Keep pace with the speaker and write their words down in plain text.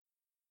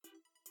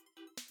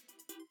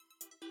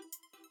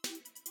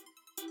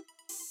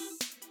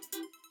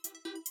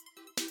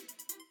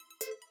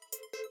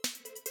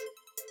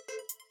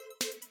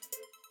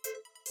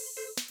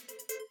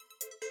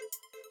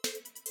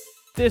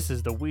This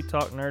is the We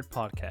Talk Nerd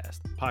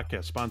podcast.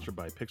 Podcast sponsored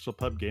by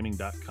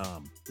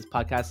PixelPubGaming.com. This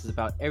podcast is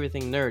about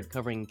everything nerd,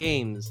 covering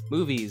games,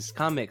 movies,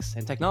 comics,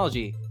 and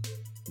technology.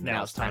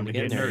 Now it's time to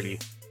get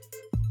nerdy.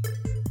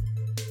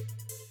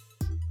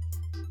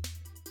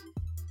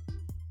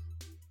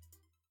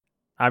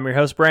 I'm your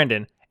host,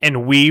 Brandon,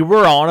 and we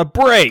were on a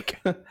break.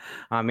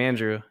 I'm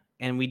Andrew,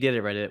 and we did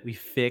it, Reddit. We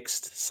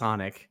fixed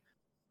Sonic.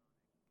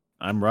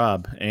 I'm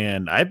Rob,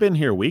 and I've been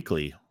here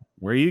weekly.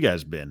 Where you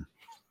guys been?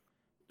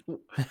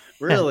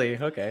 Really?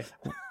 Okay.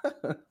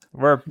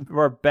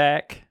 We're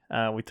back.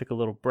 We took a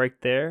little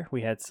break there.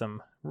 We had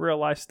some real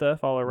life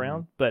stuff all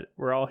around, but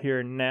we're all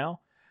here now.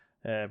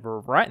 We're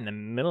right in the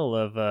middle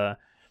of the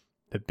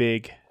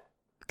big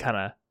kind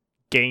of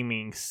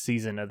gaming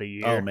season of the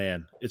year. Oh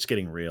man, it's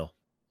getting real.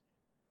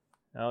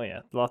 Oh yeah,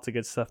 lots of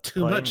good stuff to Too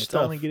play. much and it's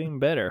stuff. only getting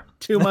better.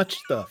 Too much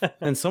stuff.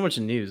 And so much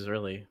news,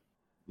 really.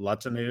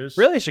 Lots of news.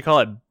 Really should call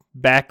it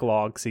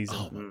backlog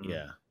season. Oh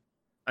yeah.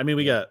 I mean,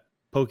 we got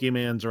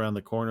Pokemans around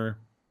the corner.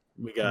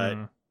 We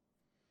got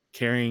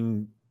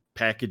carrying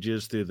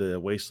packages through the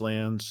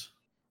wastelands.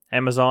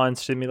 Amazon We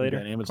Simulator.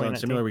 got Amazon 2019.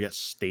 Simulator. We got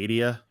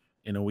Stadia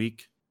in a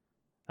week.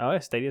 Oh yeah,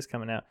 Stadia's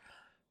coming out.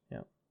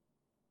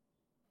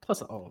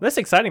 Plus, That's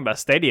exciting about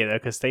Stadia though,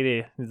 because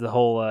Stadia is the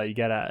whole you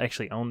gotta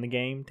actually own the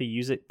game to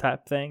use it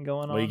type thing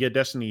going on. Well, you get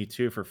Destiny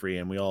 2 for free,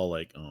 and we all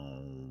like,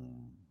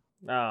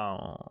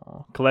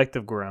 Oh,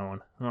 collective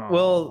groan.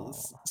 well,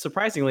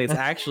 surprisingly, it's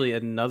actually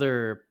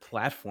another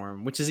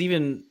platform, which is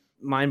even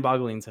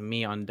mind-boggling to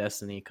me on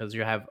Destiny, because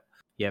you have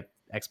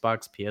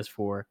Xbox,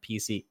 PS4,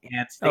 PC,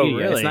 and Stadia.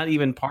 really? It's not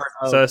even part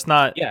of. So it's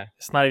not. yeah.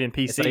 It's not even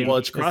PC. well,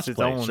 it's its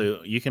crossplay, own- so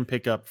you can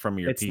pick up from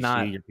your It's PC,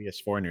 not- your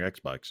PS4, and your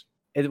Xbox.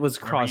 It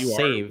was Wherever you are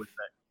cross-save. with that.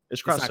 It's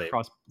It's cross not save,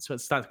 so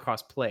it's not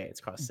cross-play. It's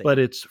cross-save. but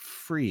it's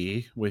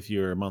free with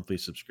your monthly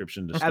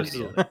subscription to Stadia.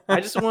 Absolutely. I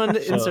just wanted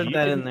to So insert you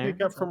that can in there.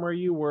 Pick up from where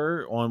you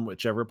were on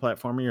whichever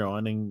platform you're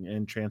on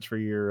and transfer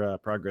your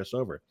progress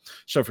over.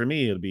 So for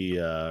me, it'll be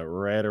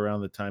right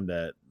around the time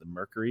that the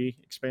Mercury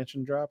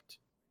expansion dropped.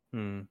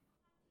 Hmm.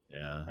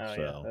 Yeah. Oh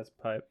so yeah, that's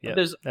pipe. But Yeah,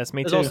 there's that's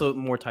me There's too. also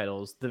more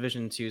titles.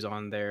 Division 2's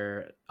on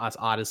there.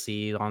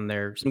 Odyssey on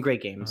there. Some great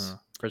games.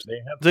 they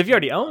have. So if you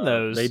already own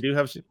those, They do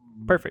have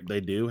perfect. They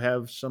do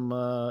have some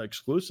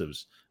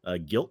exclusives.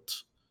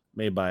 Guilt,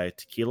 made by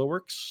Tequila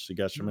Works. You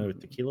guys familiar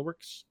with Tequila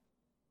Works?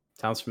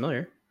 Sounds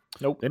familiar.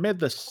 Nope. They made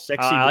the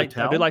Sexy I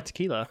Brutale. do like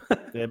tequila.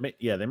 They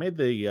made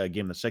the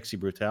game the Sexy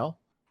Brutale.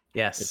 If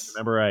Yes. you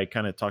remember, I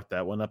kind of talked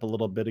that one up a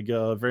little bit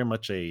ago. Very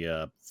much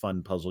a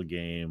fun puzzle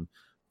game,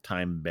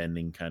 time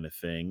bending kind of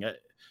thing.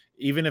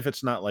 Even if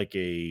it's not like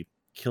a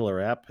killer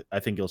app,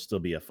 I think it'll still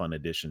be a fun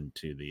addition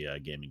to the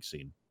gaming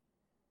scene.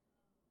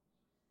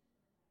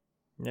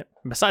 Yep.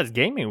 Besides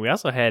gaming, we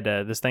also had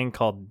this thing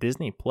called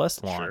Disney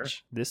Plus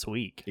launch this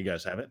week. You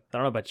guys have it? I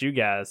don't know about you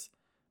guys,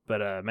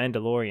 but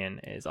Mandalorian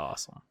is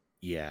awesome.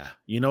 Yeah.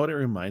 You know what it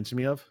reminds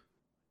me of?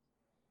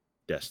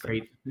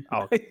 Destiny. Great.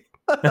 Oh.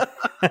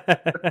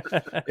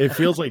 It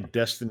feels like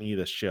Destiny,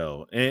 the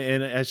show.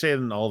 And I say it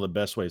in all the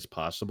best ways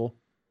possible.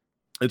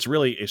 It's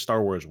really a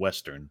Star Wars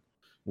Western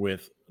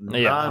with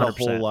Yeah, not a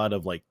whole 100%. lot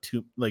of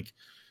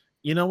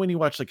when you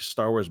watch like a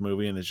Star Wars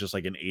movie and it's just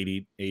like an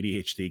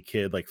ADHD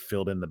kid like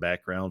filled in the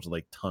backgrounds with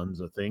like tons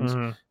of things.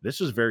 Mhm.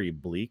 This is very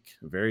bleak,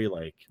 very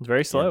like It's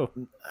very slow.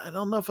 I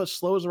don't know if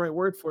slow is the right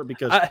word for it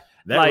because I-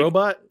 that like,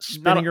 robot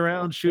spinning not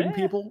around shooting yeah.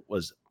 people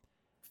was.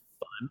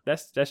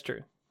 That's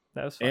true.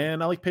 That was fun.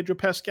 And I like Pedro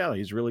Pascal.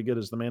 He's really good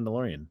as the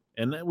Mandalorian.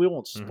 And we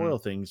won't spoil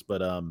things,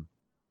 but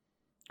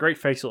Great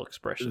facial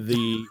expression.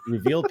 the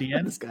reveal at the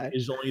end This guy.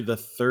 is only the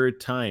third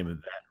time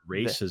that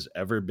race has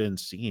ever been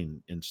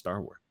seen in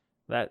Star Wars.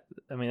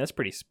 That's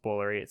pretty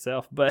spoilery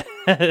itself, but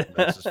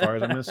That's as far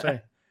as I'm going to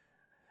say.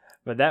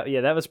 But that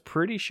was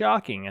pretty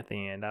shocking at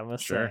the end, I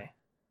must Sure. say.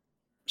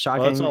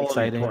 Shocking, Well, it's all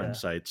exciting. on the torrent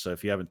site, so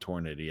if you haven't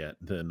torn it yet,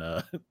 then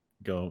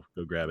go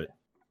grab it.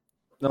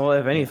 No,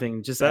 if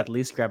anything, just That- at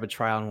least grab a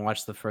trial and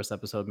watch the first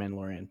episode of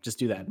Mandalorian. Just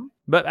do that.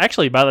 But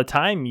actually, by the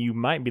time you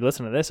might be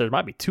listening to this, there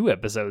might be 2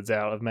 episodes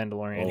out of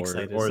Mandalorian.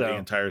 excited. Or So- the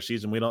entire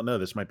season. We don't know.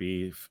 This might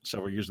be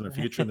several years in the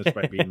future, and this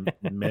might be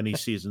many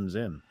seasons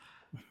in.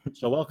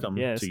 So welcome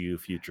Yes. to you,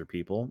 future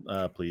people.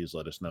 Please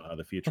let us know how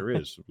the future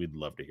is. We'd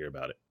love to hear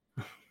about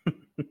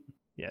it.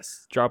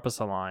 Yes, drop us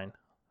a line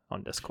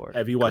on Discord.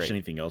 Have you watched Great.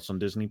 anything else on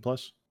Disney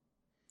Plus?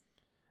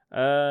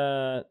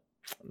 No,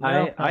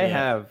 I not yet.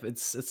 have.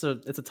 It's a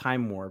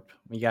time warp.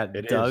 We got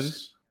It Doug.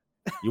 is.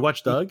 You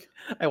watched Doug?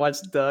 I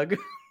watched Doug.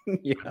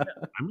 Yeah.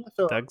 I'm gonna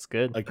throw Doug's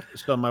good.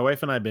 so my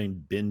wife and I have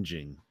been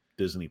binging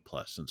Disney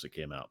Plus since it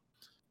came out.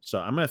 So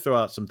I'm gonna throw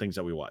out some things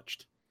that we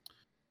watched.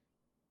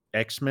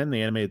 X-Men,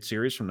 the animated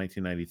series from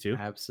 1992.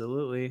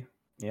 Absolutely.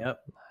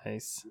 Yep.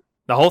 Nice.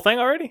 The whole thing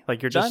already?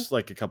 Like you're Just done?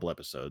 like a couple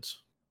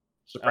episodes.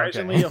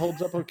 Surprisingly, Okay. it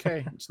holds up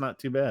okay. It's not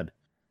too bad.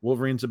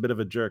 Wolverine's a bit of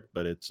a jerk,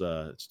 but it's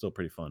still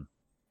pretty fun.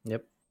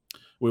 Yep.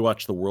 We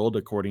watched The World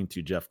According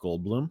to Jeff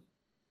Goldblum.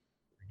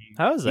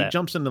 How is He that?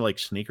 jumps into like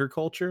sneaker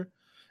culture,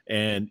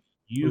 and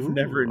you've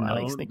never Ooh, I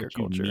like known sneaker that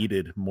you culture.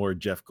 needed more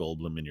Jeff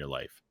Goldblum in your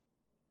life.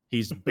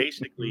 He's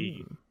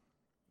basically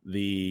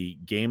the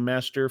game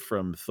master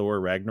from Thor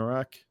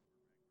Ragnarok,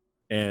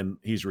 and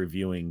he's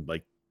reviewing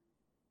like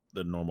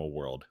the normal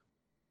world.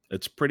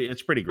 It's pretty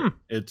great.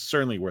 It's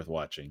certainly worth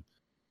watching.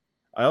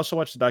 I also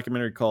watched a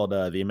documentary called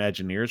The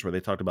Imagineers, where they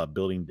talked about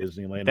building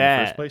Disneyland in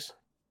the first place.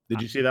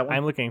 Did you see that one?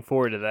 I'm looking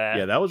forward to that.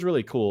 Yeah, that was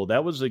really cool.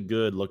 That was a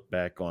good look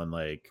back on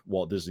like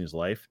Walt Disney's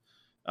life.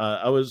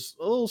 I was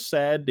a little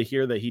sad to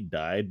hear that he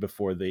died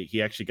before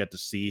he actually got to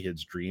see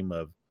his dream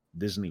of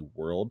Disney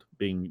World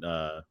being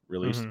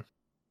released. Mhm.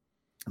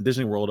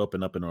 Disney World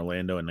opened up in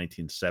Orlando in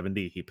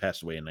 1970. He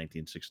passed away in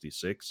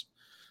 1966.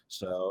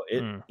 So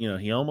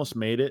he almost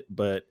made it,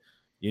 but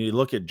you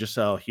look at just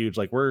how huge,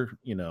 like we're,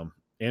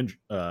 Andrew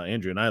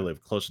and I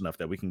live close enough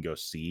that we can go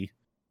see,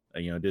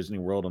 Disney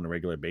World on a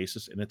regular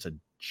basis, and it's a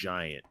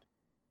giant,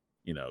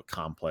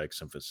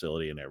 complex and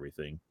facility and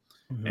everything.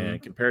 Mhm.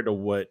 And compared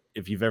to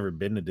if you've ever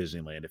been to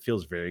Disneyland, it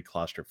feels very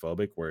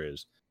claustrophobic,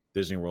 whereas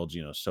Disney World's,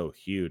 so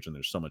huge and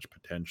there's so much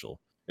potential.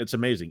 It's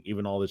amazing.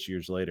 Even all this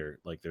years later,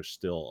 like there's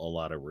still a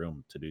lot of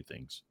room to do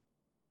things.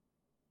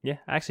 Yeah,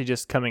 actually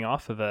just coming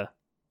off of a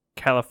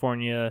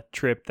California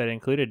trip that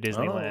included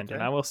Disneyland. okay.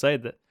 And I will say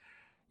that,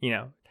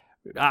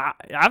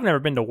 I've never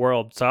been to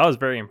World, so I was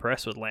very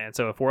impressed with Land.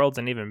 So if World's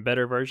an even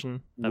better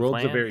version of World's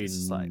Land, a very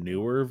it's like-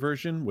 newer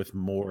version with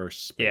more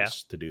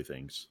space to do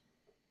things.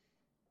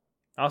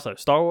 Also,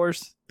 Star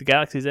Wars, The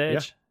Galaxy's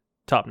Edge,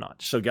 top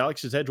notch. So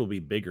Galaxy's Edge will be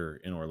bigger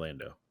in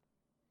Orlando,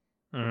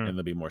 Mhm. and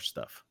there'll be more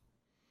stuff.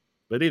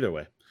 But either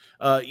way,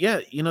 they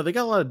got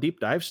a lot of deep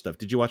dive stuff.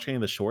 Did you watch any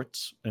of the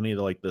shorts? Any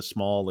of the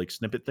small like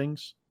snippet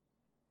things?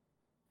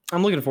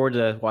 I'm looking forward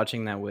to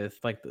watching that with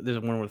there's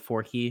one with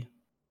Forky,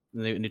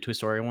 the new Toy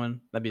Story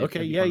one. That'd be Okay,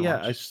 that'd be fun to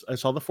yeah. watch. I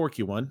saw the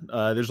Forky one.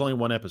 There's only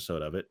one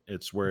episode of it.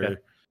 It's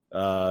where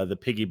the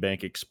piggy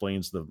bank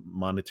explains the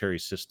monetary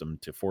system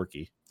to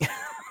Forky.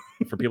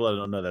 For people that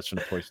don't know, that's from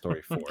Toy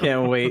Story 4.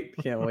 Can't wait.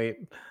 Yeah.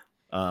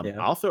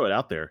 I'll throw it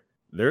out there.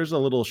 There's a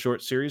little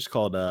short series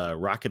called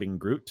Rocketing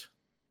Groot,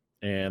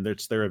 and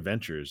it's their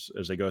adventures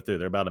as they go through.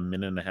 They're about 1.5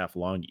 minutes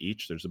long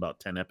each. There's about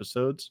 10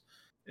 episodes.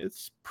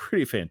 It's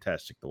pretty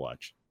fantastic to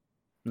watch.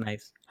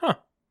 Nice. Huh.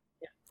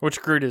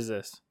 Which Groot is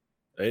this?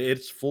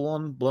 It's full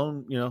on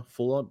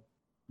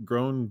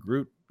grown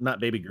Groot, not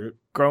baby Groot,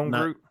 Grown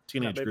not Groot?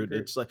 teenage baby Groot.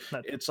 Groot. It's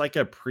like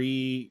a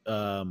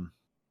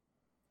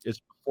it's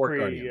before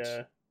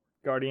Guardians.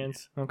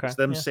 Guardians. Okay. It's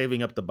them yeah.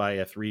 saving up to buy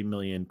a 3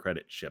 million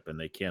credit ship, and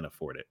they can't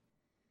afford it.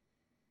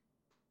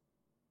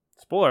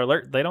 Spoiler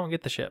alert, they don't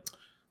get the ship.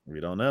 We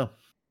don't know.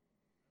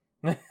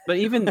 But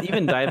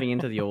even diving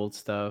into the old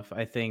stuff,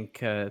 I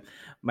think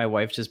my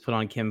wife just put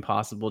on Kim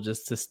Possible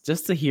just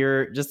to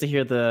hear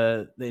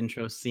the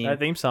intro scene. That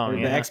theme song.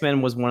 The Yeah.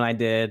 X-Men was one I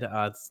did.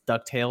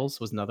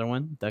 DuckTales was another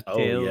one. DuckTales.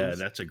 Oh yeah,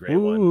 that's a great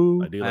Ooh.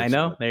 one. I do. I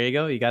know. There you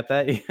go. You got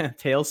that.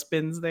 Tail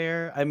spins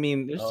there. I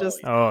mean, there's just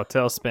Oh,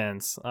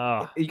 Tailspins.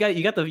 Oh, you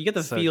got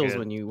the So feels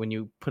good. when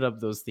you put up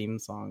those theme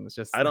songs.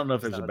 Just I don't know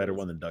if there's that's a how it better is.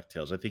 one than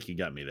DuckTales. I think you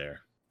got me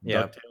there.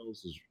 Yeah.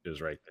 DuckTales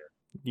is right there.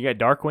 you got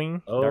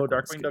Darkwing. Oh,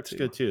 Darkwing's Darkwing Duck's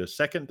good too.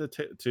 Second to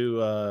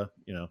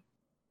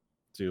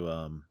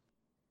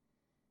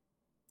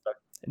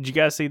Did you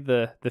guys see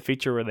the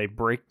feature where they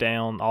break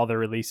down all the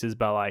releases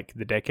by like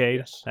the decade?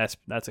 Yes.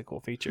 That's a cool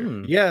feature.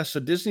 Hmm. Yeah, so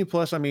Disney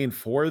Plus, I mean,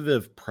 for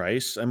the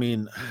price, I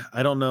mean,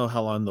 I don't know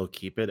how long they'll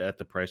keep it at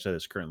the price that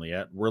it's currently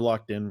at. We're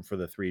locked in for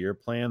the 3-year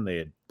plan. They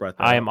had brought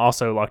that I up. am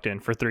also locked in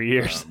for 3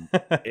 years.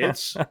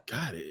 It's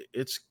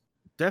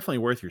definitely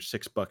worth your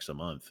 $6 a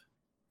month.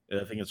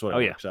 I think it's what Oh,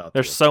 it yeah. works out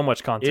There's to. so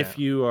much content. If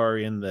you are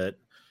in that,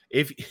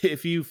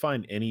 if you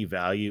find any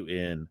value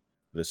in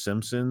The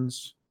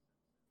Simpsons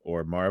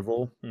or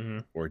Marvel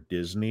Mhm. or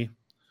Disney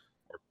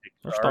or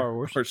Or Pixar Star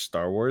Wars. or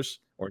Star Wars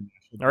or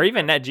Or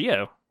even Nat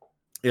Geo.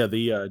 yeah,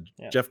 Yeah.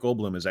 Jeff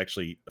Goldblum is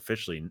actually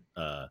officially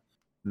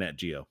Nat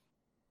Geo.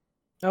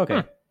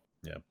 Okay.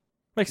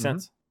 Makes Mhm.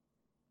 sense.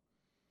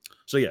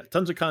 So yeah,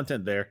 tons of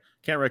content there.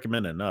 Can't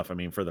recommend it enough. I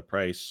mean, for the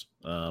price,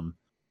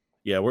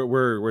 yeah,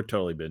 we're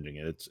totally binging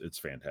it. It's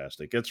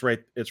fantastic. It's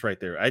right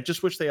there. I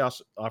just wish they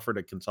also offered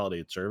a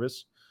consolidated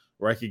service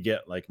where I could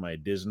get like my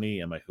Disney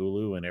and my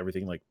Hulu and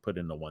everything like put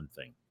into one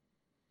thing.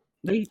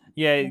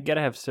 Yeah, you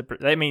gotta have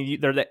separate. I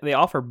mean, they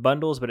offer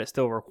bundles, but it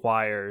still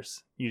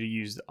requires you to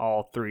use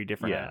all 3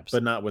 different Yeah, apps.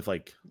 but not with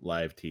like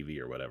live TV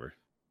or whatever.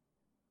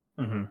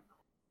 Mm-hmm.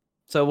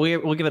 So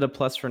we'll give it a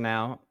plus for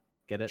now.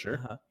 Get it? Sure.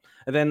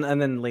 And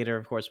then later,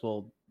 of course,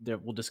 we'll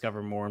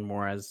discover more and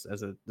more as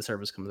the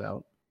service comes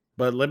out.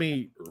 But let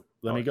me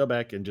go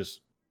back and just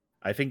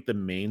I think the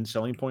main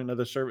selling point of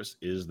the service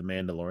is The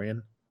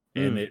Mandalorian,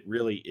 and it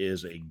really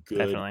is a good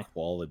Definitely.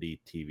 quality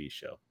TV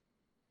show.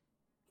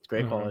 It's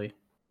great Mhm. quality.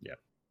 Yeah.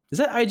 Is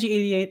that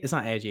IG-88? It's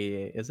not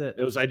IG-88, is it?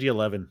 It was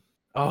IG-11.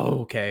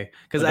 Oh, okay.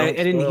 Because But I don't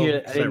didn't spoil, hear.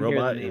 I 'cause didn't that hear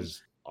the robot name.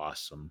 is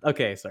awesome.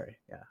 Okay, sorry.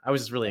 Yeah, I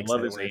was just really I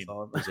love excited his when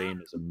I aim. saw His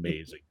aim is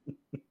amazing.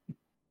 It's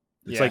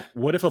Yeah, like,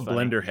 what if a funny.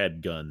 blender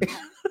had guns? it.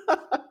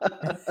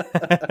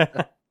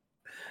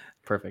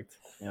 Perfect.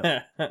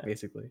 Yeah,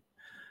 basically.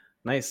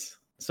 Nice.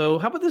 So,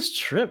 how about this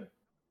trip?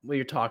 what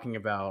you're talking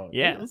about.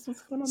 Yeah. What's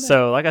going on there?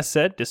 So, like I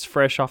said, just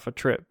fresh off a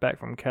trip back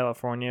from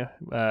California.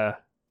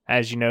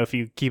 As you know, if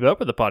you keep up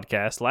with the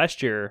podcast,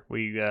 last year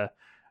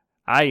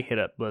I hit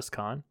up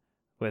BlizzCon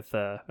with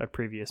a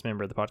previous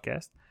member of the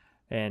podcast,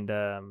 and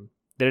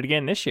did it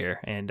again this year.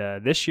 And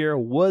this year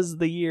was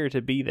the year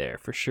to be there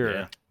for sure.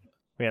 Yeah.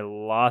 We had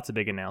lots of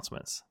big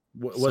announcements.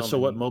 So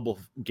what mobile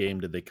game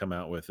did they come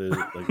out with? Is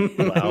it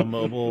like WoW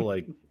Mobile?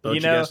 Like, don't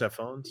you guys have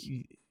phones?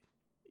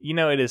 You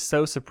know, it is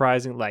so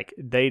surprising. Like,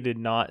 they did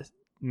not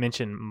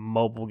mention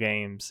mobile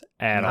games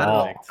at Not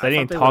all. at all. They I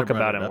didn't thought they talk would've brought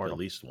about it up Immortal. at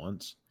least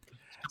once.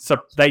 So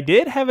they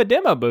did have a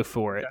demo booth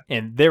for it,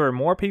 and there were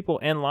more people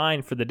in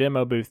line for the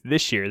demo booth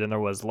this year than there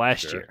was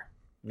last Sure. year.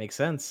 Makes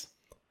sense.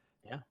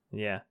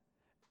 Yeah,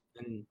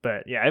 And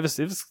but yeah, it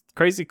was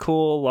crazy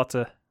cool. Lots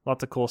of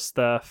cool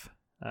stuff.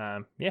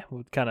 Yeah,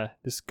 we'll kind of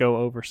just go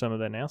over some of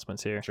the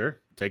announcements here.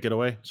 Sure, take it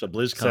away. So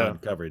BlizzCon So,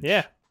 coverage.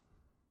 Yeah,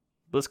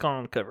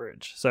 BlizzCon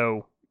coverage.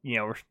 So, you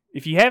know,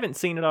 if you haven't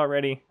seen it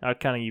already, I'll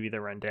kind of give you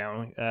the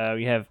rundown.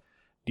 We have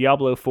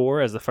Diablo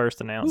 4 as the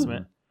first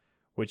announcement,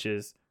 which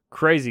is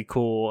crazy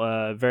cool.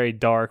 Very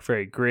dark,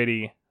 very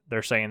gritty.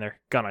 They're saying they're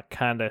gonna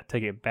kind of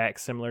take it back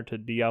similar to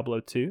Diablo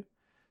 2,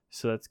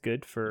 so that's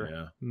good for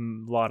Yeah.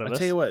 a lot of I'll us.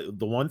 tell you what,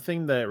 the one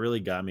thing that really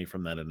got me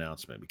from that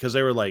announcement, because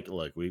they were like,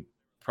 look, we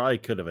probably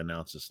could have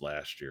announced this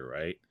last year,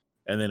 right?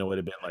 And then it would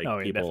have been like Oh,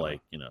 yeah, people definitely.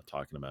 like, you know,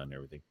 talking about it and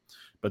everything.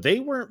 But they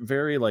weren't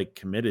very like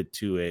committed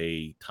to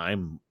a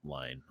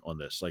timeline on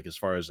this, like as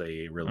far as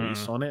a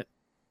release on it.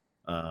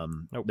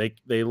 Nope.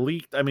 They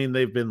leaked, I mean,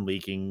 they've been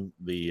leaking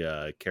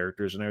the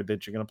characters and everything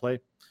that you're gonna play,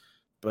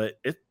 but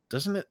it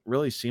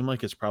really seem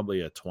like it's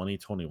probably a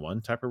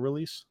 2021 type of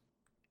release.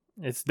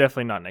 It's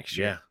definitely not next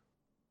year. Yeah.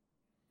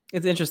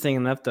 it's interesting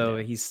enough, though.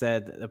 Yeah. He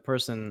said the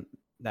person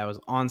that was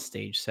on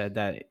stage said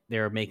that they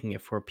were making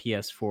it for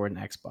PS4 and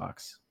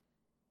Xbox.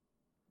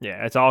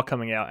 Yeah, it's all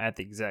coming out at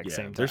the exact Yeah,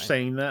 same time. they're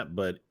saying that,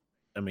 but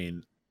I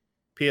mean,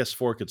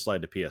 PS4 could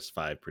slide to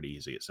PS5 pretty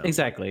easy. It sounds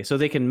Exactly. So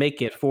they can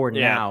make it for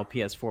Yeah. now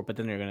PS4, but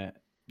then they're gonna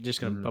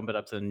Mhm. bump it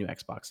up to the new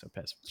Xbox or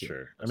PS. Like.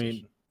 Sure. I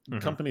mean,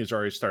 Mhm. companies are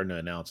already starting to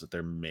announce that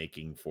they're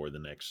making for the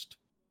next,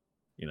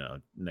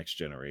 next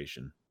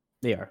generation.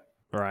 they are.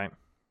 Right.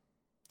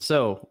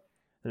 So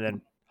And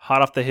then,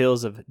 hot off the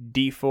heels of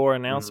D4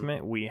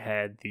 announcement, we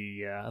had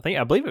the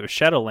I believe it was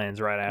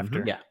Shadowlands right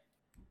after. yeah,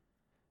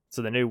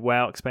 So the new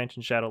WoW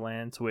expansion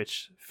Shadowlands,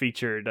 which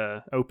featured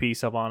OP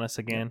Sylvanas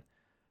again.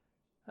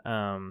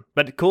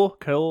 But cool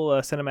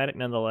cinematic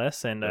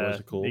nonetheless, and That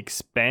was cool. the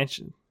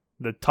expansion.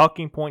 The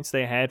talking points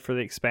they had for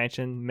the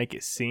expansion make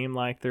it seem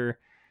like they're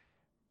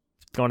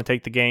going to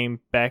take the game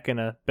back in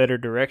a better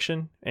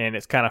direction, and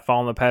it's kind of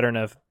following the pattern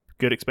of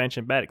good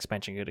expansion, bad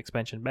expansion, good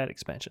expansion, bad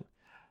expansion.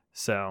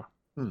 So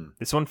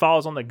this one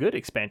falls on the good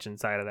expansion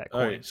side of that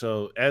All coin. right.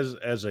 So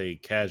as a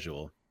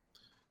casual,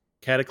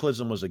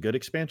 Cataclysm was a good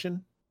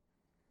expansion.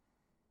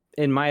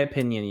 in my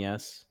opinion,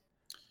 yes.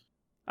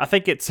 I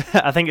think as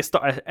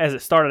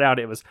it started out,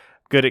 it was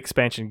good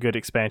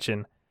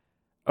expansion,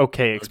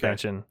 okay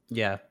expansion.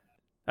 Yeah.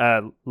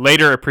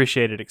 Later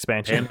appreciated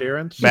expansion,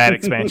 Pandarans? bad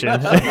expansion.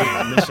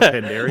 Miss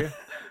Pandaria?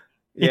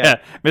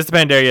 Yeah, Mr.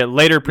 Pandaria,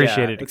 later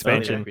appreciated it's later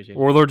expansion. appreciated.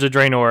 Warlords of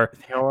Draenor,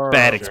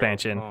 bad Sure.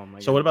 expansion. Oh my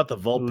So what God. about the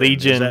Vulpix?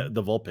 Legion. Is that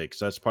the Vulpix?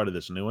 That's part of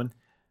this new one?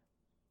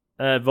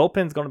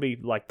 Vulpin's going to be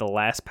like the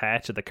last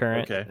patch of the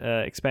current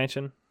Okay.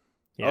 expansion.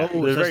 Yeah,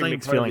 Oh, there's that's very not even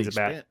mixed part of the feelings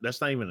about it.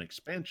 That's not even an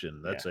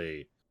expansion. That's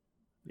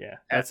Yeah,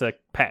 that's a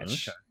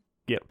patch. Okay.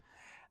 Yep,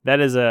 that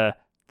is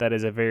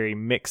a very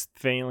mixed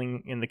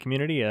feeling in the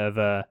community of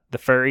the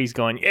furries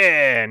going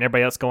yeah, and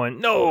everybody else going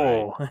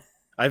no.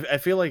 I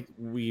feel like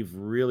we've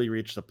really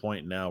reached the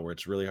point now where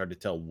it's really hard to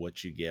tell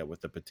what you get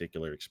with a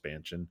particular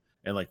expansion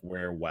and like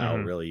where WoW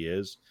Mhm. really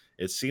is.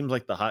 It seems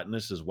like the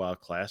hotness is WoW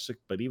Classic,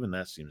 but even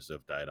that seems to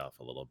have died off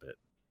a little bit.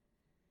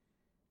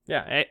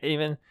 Yeah,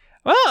 even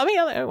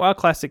WoW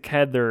Classic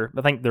had their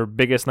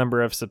biggest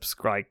number of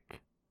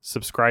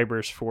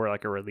subscribers for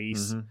like a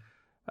release.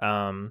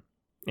 Mhm.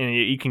 And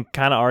you can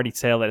kind of already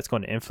tell that it's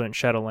going to influence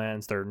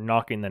Shadowlands. They're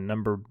knocking the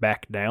number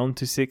back down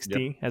to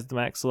 60 as the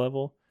max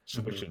level.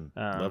 Squishing.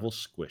 Um, Level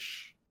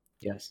squish.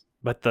 Yes.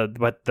 But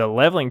the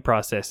leveling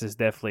process is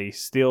definitely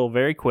still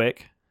very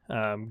quick.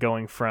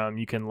 Going from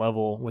you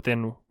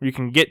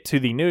can get to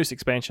the newest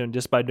expansion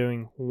just by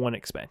doing one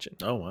expansion.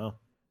 Oh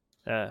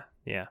wow.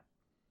 Yeah.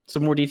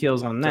 Some more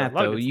details on So, that, a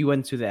lot of though. good- You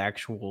went to the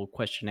actual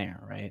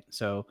questionnaire, right?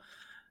 So,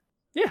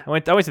 Yeah, I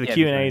went to the Yeah,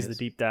 Q and before A's, the this.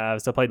 deep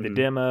dives. I played the Mhm.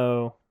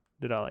 demo,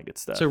 did all that good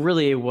stuff. so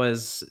really, it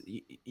was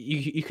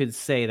you could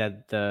say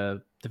that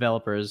the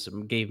developers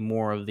gave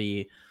more of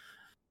the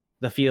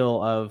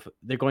feel of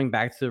they're going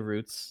back to the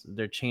roots.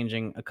 They're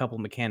changing a couple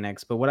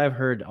mechanics, but what I've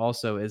heard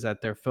also is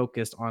that they're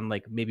focused on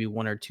like maybe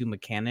one or two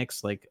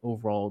mechanics, like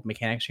overall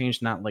mechanic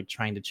change, not like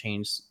trying to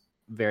change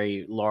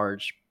very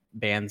large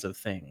bands of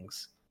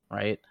things,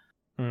 right?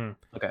 Mhm.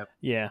 Okay.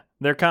 Yeah,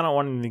 they're kind of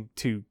wanting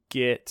to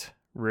get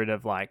rid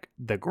of like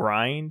the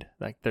grind,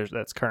 like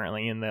that's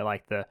currently in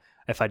the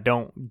if I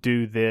don't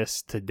do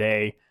this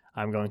today,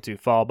 I'm going to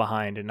fall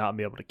behind and not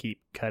be able to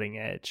keep cutting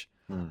edge.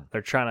 Hmm.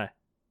 They're trying to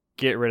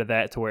get rid of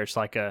that to where it's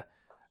like I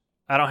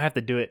don't have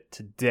to do it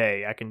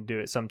today. I can do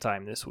it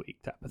sometime this week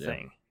type of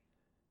thing.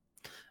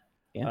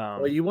 Yeah.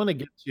 Well, you want to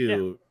get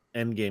to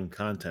end game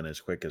content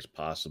as quick as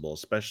possible,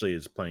 especially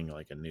as playing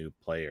like a new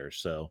player.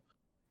 So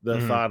the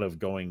thought of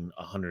going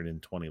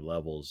 120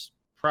 levels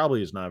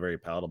probably is not very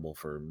palatable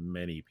for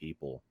many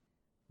people.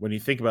 When you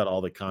think about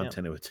all the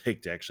content it would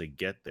take to actually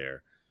get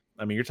there,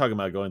 I mean, you're talking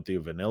about going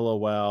through vanilla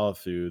WoW,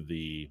 through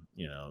the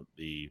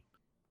the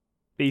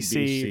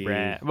BC,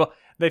 Rat. Well,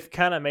 they've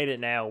kind of made it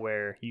now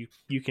where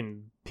you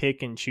can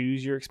pick and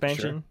choose your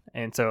expansion,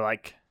 and so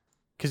like,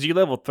 because you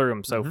level through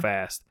them so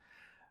fast.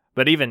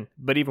 But even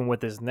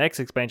with this next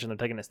expansion, they're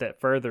taking a step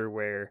further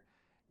where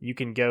you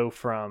can go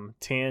from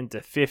 10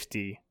 to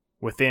 50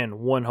 within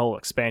one whole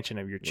expansion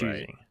of your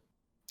choosing.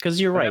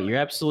 Because you're right, you're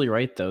absolutely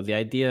right. Though the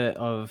idea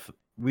of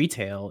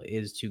retail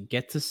is to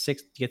get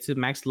to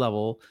max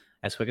level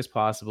as quick as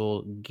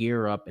possible,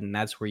 gear up, and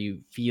that's where you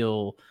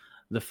feel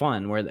the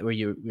fun, where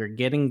you're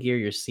getting gear,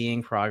 you're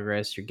seeing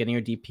progress, you're getting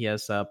your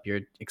DPS up,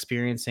 you're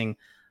experiencing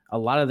a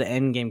lot of the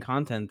end game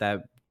content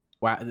that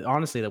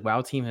honestly the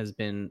WoW team has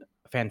been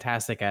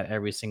fantastic at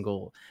every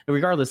single,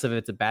 regardless of if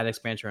it's a bad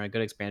expansion or a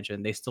good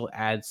expansion, they still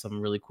add some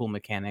really cool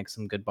mechanics,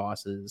 some good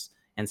bosses,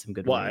 and some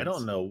good Well, raids. I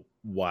don't know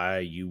why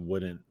you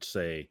wouldn't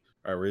say,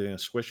 all right, we're going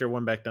to squish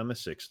everyone back down to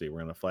 60. We're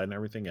going to flatten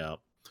everything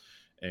out.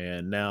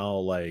 And now,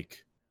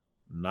 like,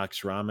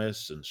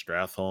 Naxxramas and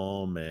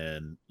Stratholme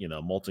and,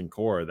 Molten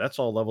Core, that's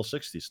all level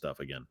 60 stuff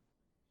again.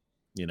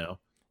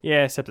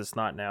 Yeah, except it's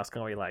not now. It's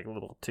going to be like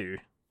level 2.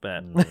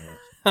 But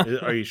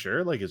Are you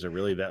sure? Like, is it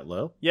really that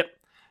low? Yep.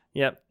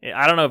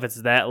 I don't know if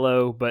it's that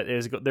low, but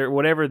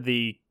whatever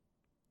the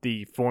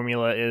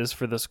formula is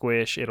for the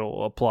squish,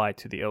 it'll apply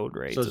to the old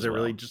raids. So is it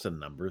really just a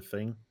number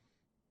thing?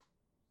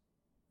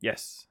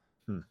 Yes.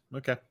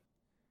 Okay.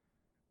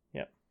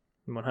 Yep.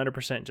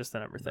 100% just a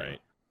number thing. Right.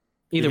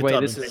 Either way,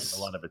 this is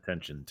a lot of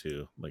attention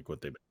to like what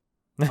they've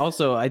been.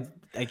 Also, I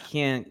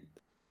can't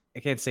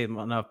say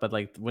enough, but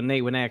like when they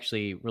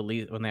actually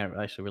released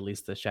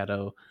the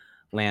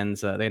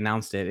Shadowlands, they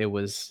announced it. It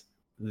was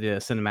the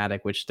cinematic,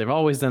 which they've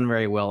always done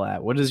very well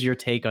at. What is your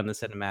take on the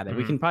cinematic?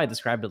 We can probably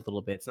describe it a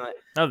little bit. It's not.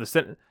 Oh,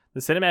 the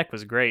cinematic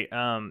was great.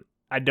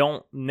 I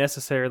don't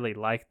necessarily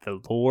like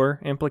the lore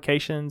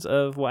implications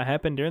of what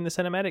happened during the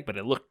cinematic, but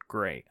it looked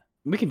great.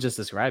 We can just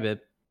describe it.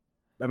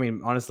 I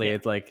mean, honestly,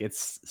 it's like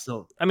it's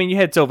so. I mean, you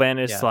had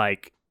Sylvanas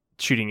like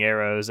shooting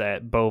arrows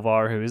at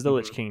Bolvar, who is the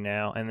Lich King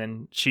now, and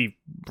then she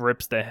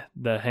rips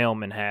the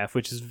helm in half,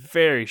 which is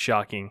very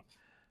shocking.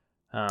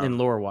 In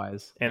lore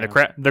wise, and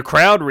the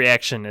crowd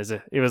reaction it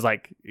was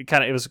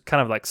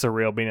kind of like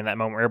surreal being in that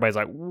moment where everybody's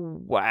like,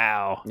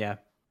 wow. Yeah,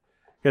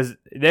 because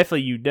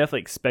you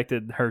definitely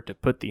expected her to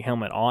put the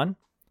helmet on,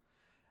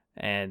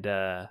 and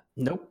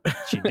nope,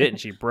 she didn't.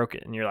 She broke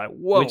it, and you're like,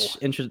 whoa. Which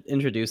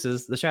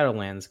introduces the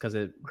Shadowlands because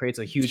it creates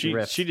a huge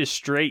rift. She just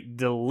straight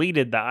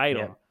deleted the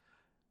item.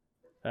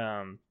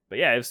 Yeah. But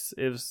yeah,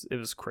 it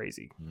was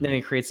crazy. Then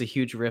it creates a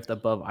huge rift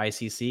above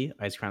ICC,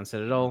 Ice Crown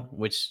Citadel,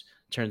 which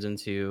turns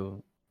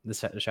into the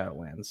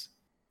Shadowlands.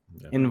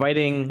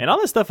 Inviting, and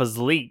all this stuff was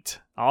leaked.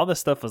 All this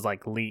stuff was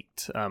like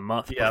leaked a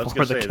month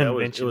before the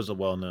convention. It was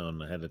well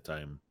known ahead of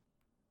time.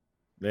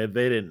 They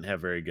didn't have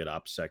very good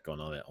OPSEC on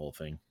all that whole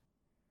thing.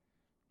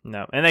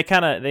 No, and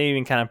they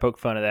even kind of poke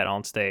fun of that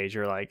on stage.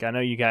 You're like, I know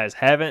you guys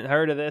haven't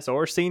heard of this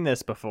or seen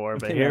this before,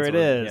 but here it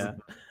is. Yeah.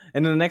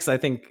 And then the next, I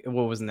think,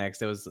 what was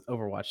next? It was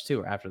Overwatch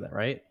 2 after that,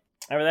 right?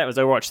 After that was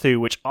Overwatch 2,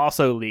 which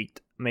also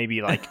leaked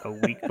maybe like a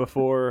week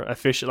before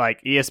official.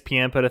 Like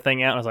ESPN put a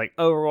thing out and it was like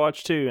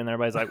Overwatch 2, and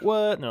everybody's like,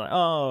 what? And they're like,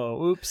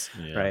 oh, oops.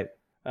 Yeah.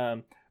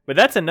 Right. But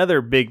that's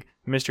another big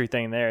mystery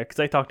thing there, because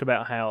they talked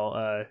about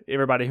how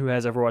everybody who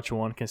has Overwatch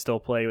 1 can still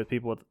play with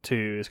people with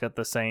 2. It's got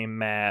the same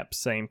maps,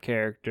 same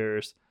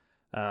characters.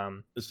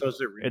 So is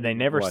it really they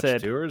never Overwatch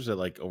said 2, or is it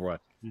like Overwatch?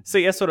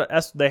 See,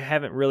 that's they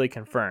haven't really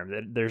confirmed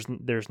that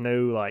there's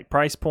no like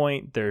price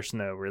point, there's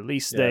no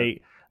release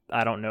date.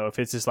 I don't know if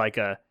it's just like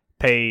a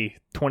pay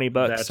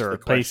 $20 or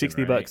pay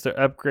 $60 to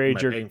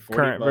upgrade your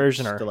current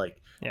version, or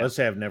let's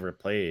say I've never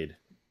played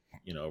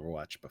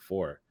Overwatch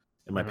before.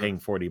 Am I paying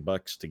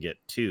 $40 to get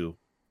 2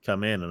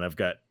 come in, and I've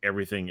got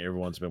everything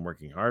everyone's been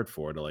working hard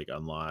for to like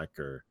unlock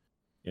or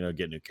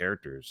get new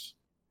characters?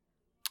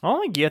 I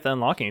don't think you have to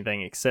unlock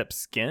anything except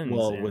skins in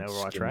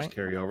Overwatch, right?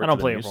 Carry over I don't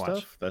to play the new Overwatch.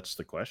 Stuff? That's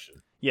the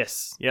question.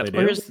 Yes. Yep.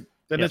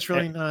 Then it's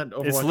really not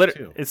Overwatch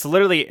 2. It's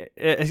literally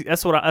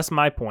that's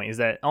my point, is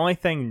that only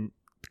thing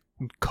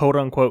quote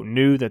unquote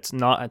new that's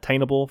not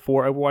attainable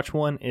for Overwatch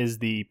 1 is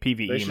the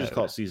PvE They should mode. just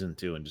call it Season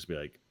 2 and just be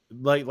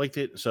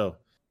so.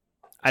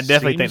 I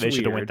definitely think they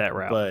should have went that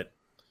route. But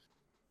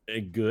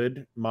a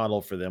good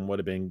model for them would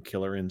have been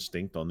Killer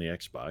Instinct on the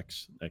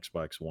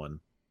Xbox One,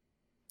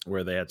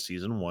 where they had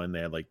Season 1, they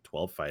had like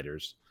 12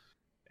 fighters,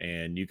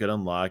 and you could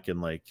unlock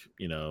and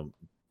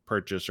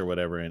purchase or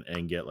whatever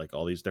and get like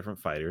all these different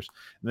fighters.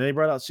 And then they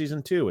brought out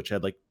Season 2, which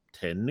had like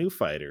 10 new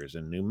fighters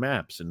and new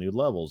maps and new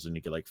levels, and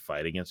you could like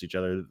fight against each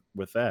other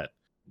with that.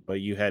 But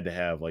you had to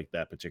have like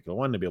that particular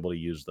one to be able to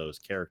use those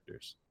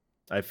characters.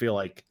 I feel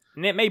like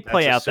and it may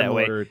play out that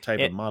way. Similar type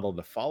of model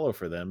to follow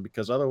for them,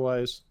 because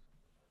otherwise,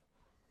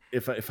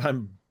 if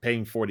I'm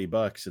paying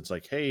 $40, it's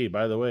like, hey,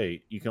 by the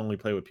way, you can only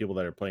play with people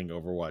that are playing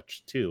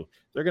Overwatch 2.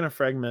 They're going to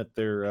fragment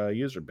their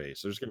user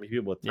base. There's going to be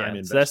people with time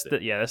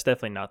invested. That's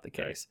definitely not the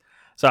case. Right.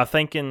 So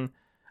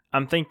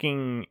I'm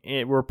thinking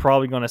we're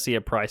probably going to see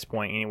a price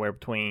point anywhere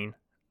between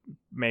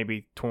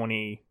maybe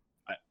 20,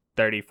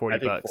 30, 40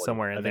 bucks, 40,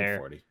 somewhere in there.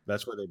 40.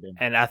 That's where they've been.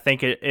 And I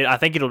think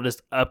it'll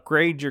just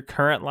upgrade your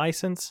current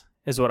license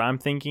is what I'm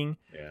thinking.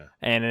 Yeah.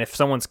 And if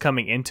someone's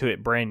coming into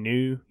it brand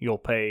new, you'll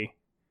pay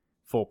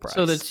full price.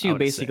 So the 2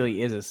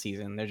 basically is a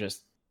season. They're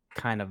just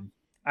kind of.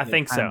 I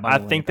think so. I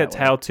think that's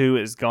how 2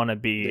 is gonna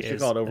be. They should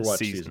call it Overwatch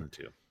season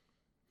 2.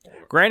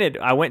 Granted,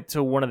 I went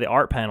to one of the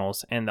art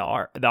panels, and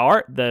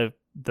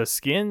the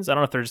skins. I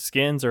don't know if they're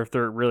skins or if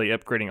they're really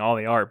upgrading all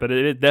the art, but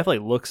it definitely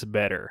looks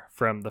better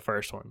from the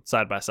first one,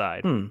 side by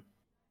side. Well,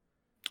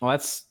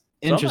 that's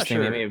interesting.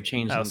 They may have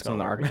changed some of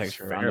the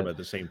architecture around it. But at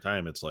the same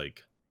time, it's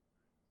like,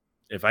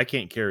 if I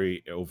can't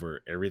carry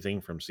over everything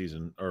from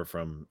season or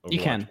from Overwatch you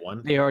can.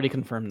 1, they already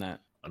confirmed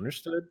that.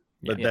 Understood,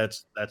 but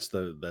that's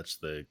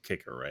the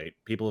kicker, right?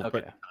 People have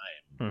put time.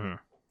 Mm-hmm.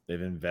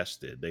 They've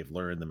invested. They've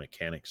learned the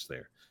mechanics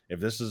there. If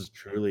this is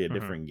truly a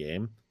different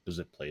game, does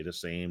it play the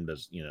same?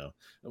 Does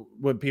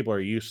what people are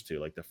used to,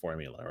 like the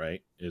formula,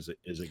 right? Is it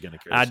going to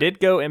carry? I did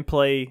go and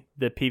play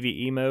the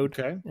PvE mode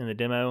in the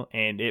demo,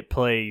 and it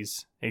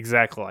plays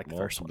exactly like the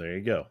first one. There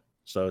you go.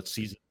 So it's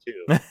season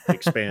 2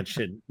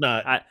 expansion,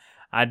 not.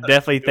 I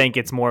definitely think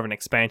it's more of an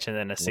expansion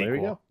than a sequel. There we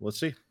go. Let's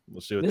see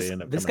what they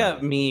end up. This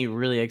got me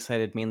really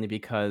excited, mainly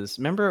because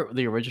remember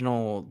the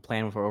original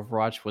plan for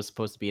Overwatch was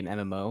supposed to be an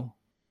MMO.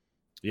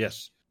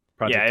 Yes.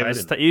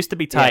 It used to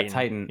be Titan. Yeah,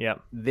 Titan.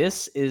 Yep.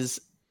 This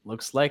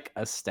looks like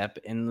a step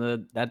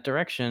in that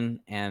direction,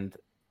 and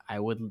I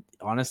would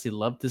honestly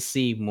love to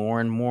see more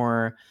and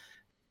more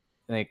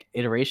like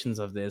iterations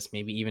of this.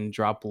 Maybe even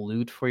drop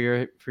loot for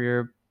your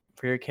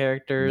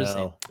characters.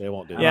 No, they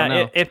won't do that.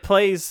 Yeah,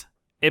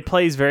 it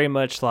plays very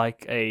much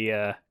like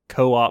a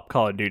co-op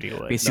Call of Duty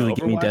would. Basically,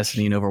 give me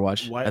Destiny and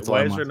Overwatch. Why is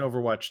there an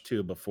Overwatch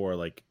 2 before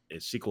like a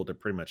sequel to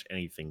pretty much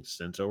anything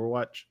since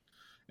Overwatch?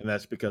 And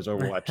that's because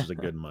Overwatch is a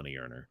good money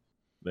earner.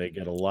 They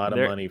get a lot of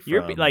money from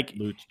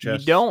loot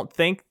chests. You don't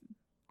think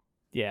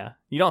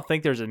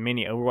there's as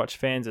many Overwatch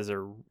fans as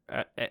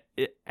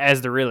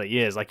there really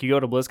is. Like, you go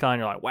to BlizzCon,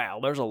 you're like, wow,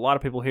 there's a lot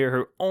of people here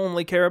who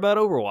only care about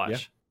Overwatch. Yeah.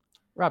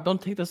 Rob,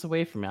 don't take this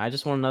away from me. I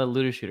just want another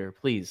looter shooter,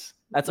 please.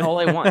 That's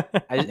all I want.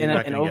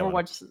 And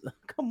Overwatch,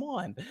 come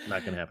on.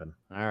 Not gonna happen.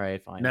 All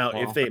right, fine. Now,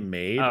 if they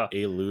made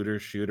a looter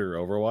shooter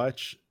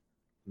Overwatch,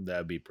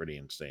 that'd be pretty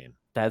insane.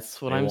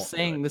 That's what I'm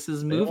saying. This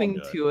is moving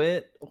to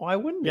it. Why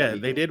wouldn't it? Yeah,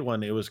 they did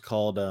one. It was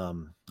called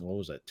what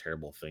was that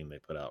terrible thing they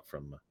put out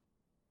from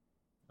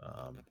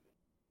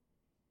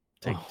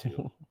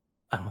Take-Two?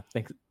 I don't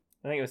think.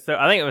 I think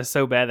it was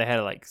so bad they had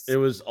to like. It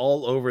was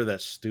all over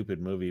that stupid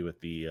movie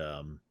with the.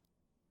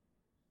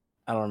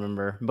 I don't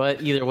remember,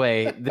 but either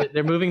way,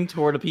 they're moving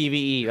toward a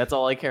PvE. That's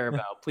all I care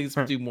about. Please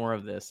do more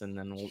of this, and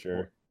then we'll.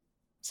 Sure.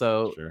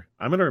 So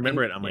I'm gonna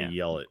remember it. I'm gonna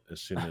yell it as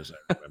soon as I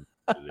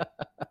remember.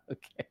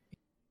 Okay.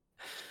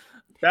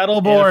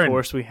 Battleborn. And of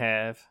course, we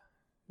have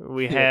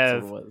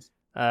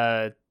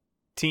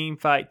team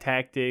fight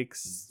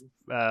tactics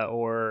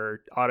or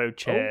auto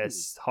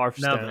chess,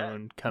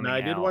 Hearthstone coming out.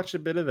 I did watch a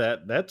bit of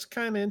that. That's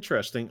kind of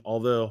interesting,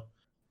 although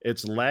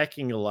it's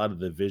lacking a lot of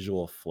the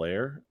visual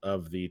flair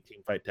of the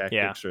team fight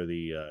tactics or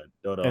the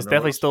Dota. It's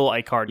definitely still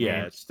a card game.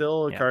 Yeah, it's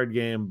still a card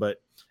game,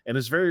 and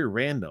it's very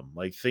random.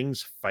 Like,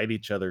 things fight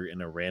each other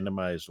in a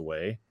randomized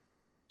way,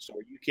 so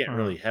you can't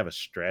really have a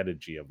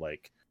strategy of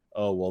like,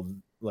 oh well.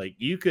 Like,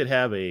 you could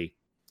have a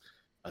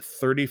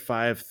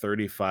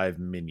 35-35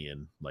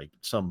 minion, like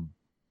some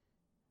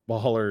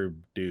baller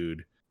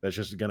dude that's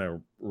just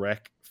gonna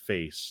wreck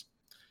face,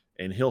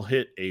 and he'll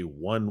hit a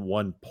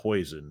 1/1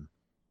 poison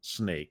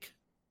snake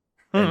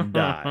and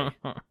die.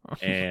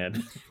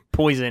 And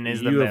poison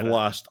is you have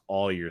lost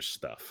all your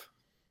stuff.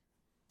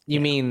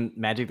 You mean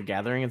Magic the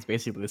Gathering? It's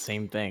basically the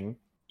same thing.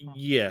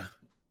 Yeah,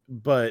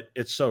 but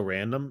it's so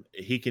random.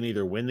 He can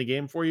either win the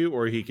game for you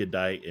or he could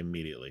die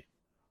immediately.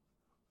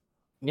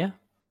 Yeah.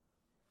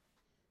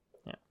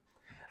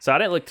 So I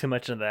didn't look too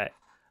much into that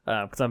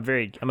because I'm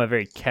a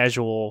very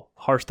casual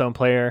Hearthstone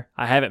player.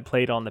 I haven't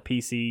played on the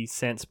PC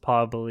since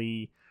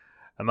probably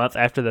a month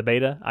after the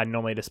beta. I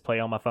normally just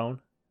play on my phone,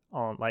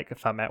 on like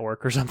if I'm at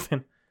work or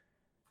something.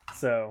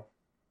 So,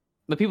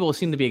 the people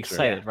seem to be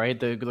excited, right?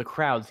 The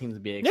crowd seems to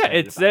be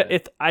excited. Yeah,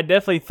 I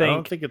definitely think. I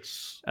don't think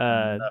it's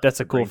that's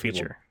a cool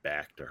feature.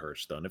 Back to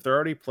Hearthstone. If they're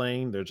already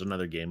playing, there's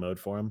another game mode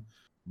for them.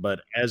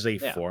 But as a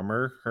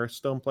former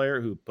Hearthstone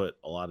player who put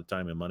a lot of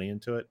time and money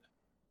into it,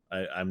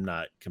 I'm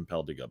not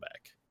compelled to go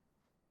back.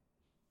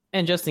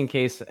 And just in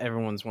case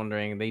everyone's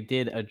wondering, they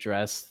did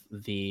address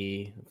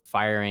the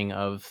firing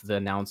of the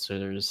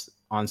announcers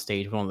on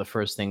stage. One of the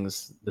first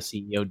things the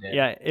CEO did.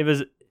 Yeah, it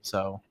was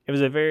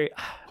a very.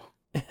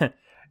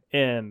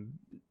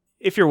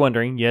 If you're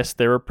wondering, yes,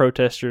 there were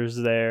protesters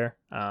there.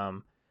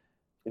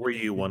 Were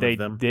you one of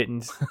them?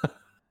 Didn't.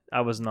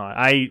 I was not.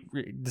 I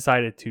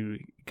decided to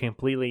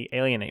completely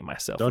alienate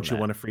myself. Don't from you that.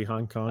 want a free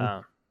Hong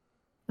Kong?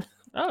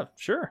 Oh,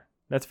 sure.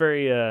 That's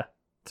very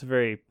it's a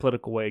very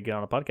political way to get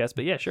on a podcast,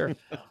 but yeah, sure.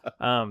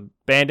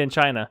 Banned in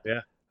China.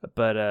 Yeah.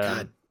 But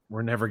God,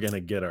 we're never gonna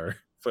get our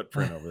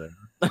footprint over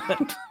there.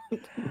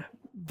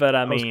 but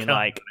I was mean,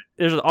 counting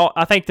like,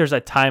 I think there's a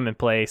time and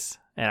place,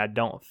 and I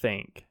don't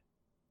think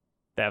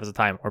that was a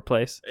time or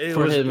place. It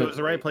For was him,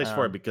 the right place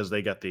for it um, because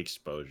they got the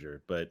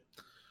exposure. But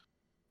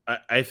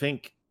I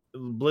think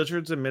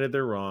Blizzard's admitted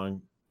they're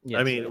wrong. Yes.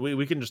 I mean,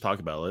 we can just talk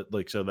about it.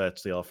 Like, so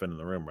that's the elephant in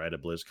the room, right?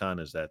 At BlizzCon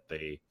is that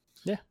they,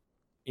 Yeah.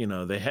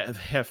 they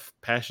have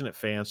passionate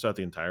fans throughout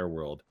the entire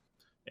world,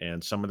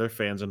 and some of their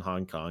fans in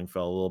Hong Kong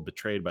felt a little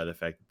betrayed by the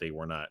fact that they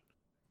were not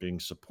being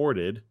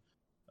supported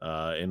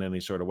in any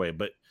sort of way.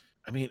 But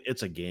I mean,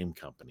 it's a game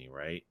company,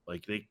 right?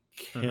 Like they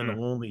can Mhm.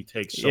 only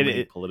take so It- many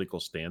it- political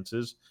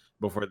stances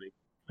before they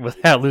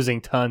without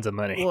losing tons of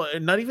money. well,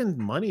 and not even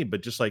money,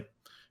 but just like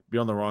be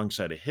on the wrong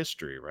side of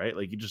history, right?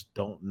 Like you just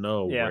don't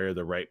know Yeah. where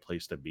the right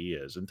place to be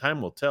is, and time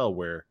will tell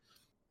where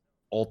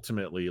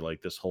ultimately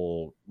like this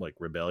whole like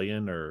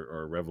rebellion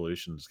or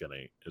revolution is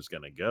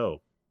gonna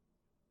go.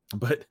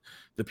 But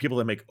the people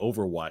that make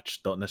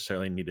Overwatch don't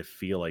necessarily need to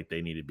feel like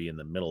they need to be in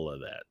the middle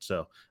of that.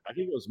 So I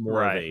think it was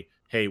more of Right. a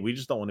hey, we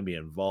just don't want to be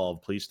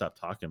involved. Please stop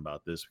talking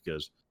about this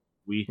because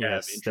we have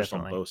Yes, interest on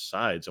definitely. both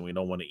sides and we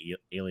don't want to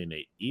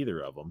alienate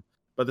either of them.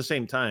 But at the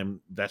same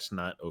time, that's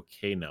not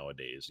okay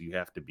nowadays. You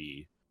have to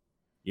be,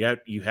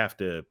 you have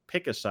to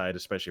pick a side,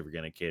 especially if you're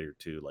going to cater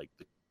to like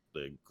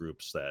the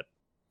groups that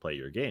play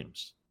your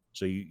games.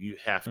 So you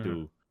have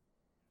to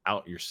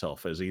out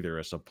yourself as either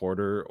a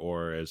supporter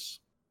or as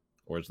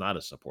not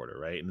a supporter,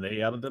 right? And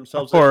they outed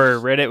themselves. Or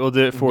as, Reddit will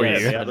do it for yeah,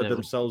 you. they outed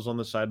themselves on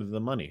the side of the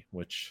money,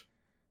 which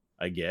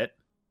I get.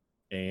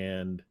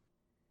 And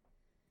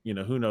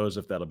who knows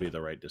if that'll be the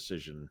right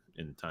decision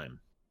in time.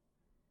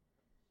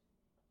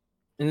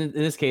 in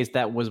this case,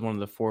 that was one of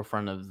the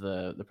forefront of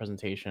the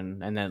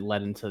presentation, and then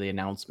led into the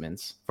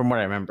announcements, from what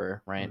I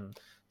remember, right? Mhm.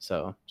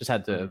 So just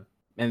had to,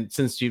 and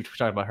since you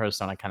talked about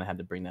Hearthstone, I kind of had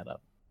to bring that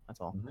up. That's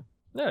all.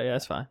 Yeah,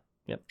 that's fine.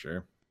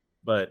 Sure.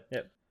 But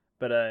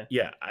But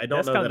yeah, I don't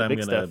that's know kind of that the I'm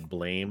big gonna stuff.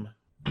 blame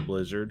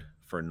Blizzard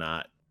for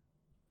not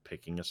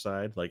picking a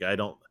side. Like I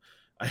don't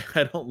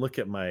I don't look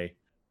at my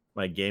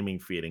gaming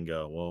feed and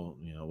go,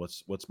 well,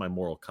 what's my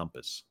moral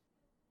compass?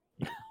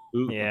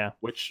 Ooh, Yeah.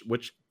 Which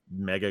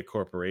mega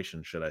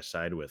corporation should I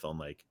side with on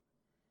like,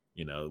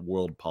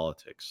 world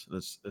politics?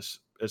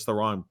 It's the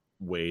wrong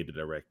way to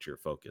direct your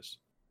focus.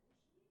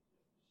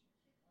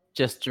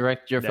 Just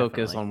direct your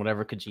focus Definitely. on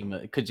whatever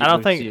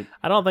Kojima.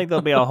 I don't think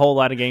there'll be a whole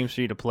lot of games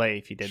for you to play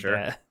if you did Sure.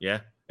 that. Yeah.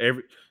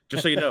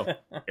 Just so you know,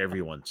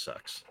 everyone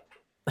sucks.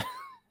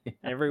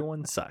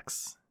 Everyone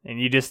sucks, and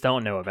you just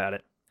don't know about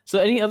it. So,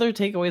 any other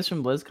takeaways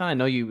from BlizzCon? I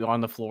know you were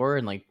on the floor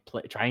and like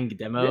trying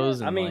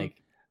demos. Yeah, and I mean,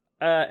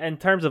 like, in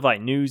terms of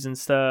like news and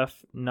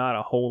stuff, not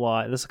a whole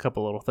lot. There's a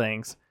couple little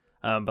things,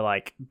 but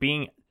like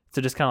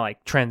just kind of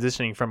like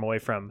transitioning from away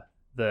from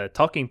the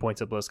talking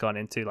points of BlizzCon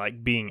into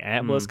like being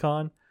at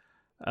BlizzCon.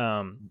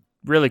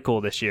 Really cool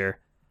this year.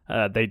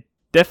 They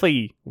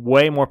definitely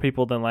way more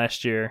people than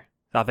last year.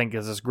 I think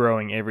this is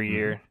growing every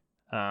year.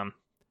 Don't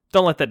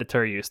let that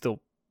deter you.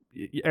 Still,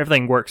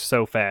 everything works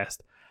so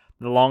fast.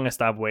 The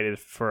longest I've waited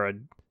for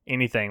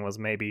anything was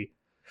maybe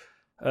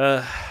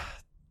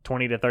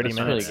 20 to 30 That's pretty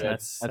minutes.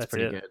 good. That's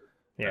pretty it. good.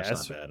 Yeah,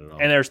 That's not bad at all.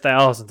 and there's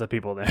thousands of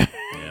people there.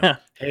 Yeah.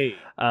 Hey,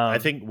 I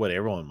Um, think what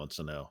everyone wants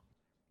to know,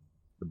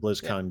 the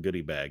BlizzCon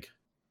goodie bag.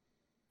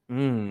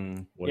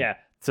 What- yeah.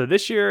 So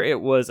this year it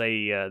was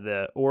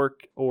the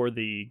orc or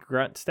the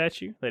grunt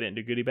statue. They didn't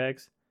do goodie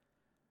bags.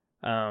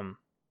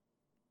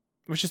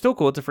 Which is still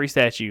cool. It's a free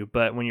statue,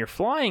 but when you're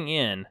flying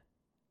in,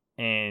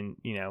 and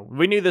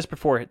we knew this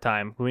before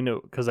time. We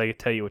knew because they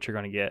tell you what you're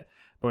going to get.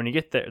 But when you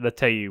get there, they'll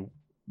tell you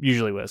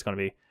usually what it's going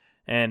to be.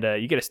 And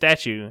you get a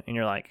statue, and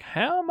you're like,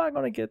 "How am I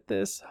going to get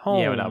this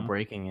home?" Yeah, without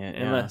breaking it.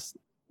 unless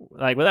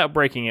without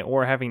breaking it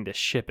or having to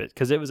ship it,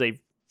 because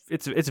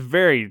it's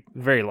very,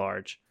 very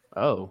large.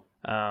 Oh,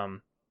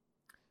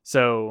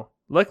 So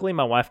luckily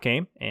my wife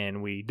came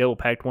and we double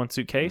packed one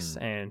suitcase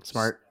and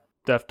smart.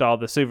 stuffed all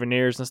the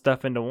souvenirs and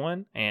stuff into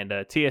one. And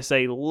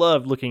TSA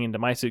loved looking into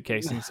my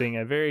suitcase and seeing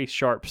a very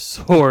sharp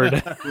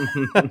sword.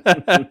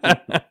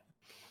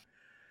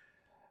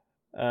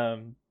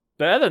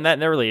 But other than that,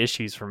 no really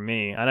issues for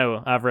me. I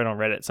know I've read on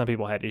Reddit some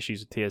people had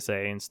issues with TSA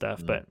and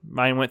stuff, but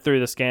mine went through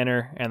the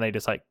scanner and they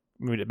just like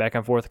moved it back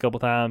and forth a couple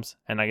times.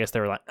 And I guess they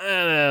were like,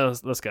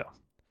 let's go.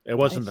 It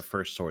wasn't Nice. the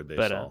first sword they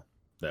But, saw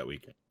that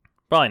weekend.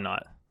 Probably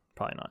not.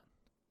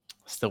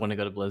 Still want to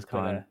go to BlizzCon.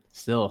 But,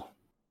 Still.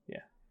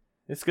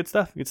 It's good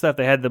stuff. Good stuff.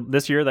 They had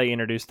this year. They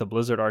introduced the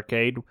Blizzard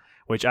Arcade,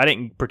 which I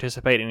didn't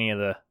participate in any of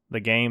the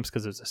games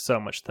because there's so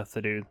much stuff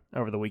to do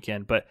over the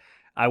weekend. But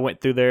I went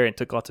through there and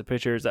took lots of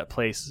pictures. That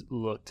place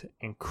looked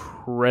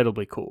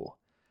incredibly cool.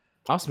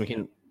 Awesome. We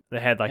can. They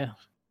had like,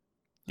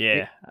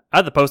 Yeah. I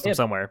had to post them Yeah.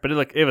 somewhere, but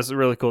it was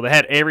really cool. They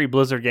had every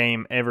Blizzard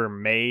game ever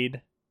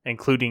made,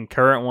 including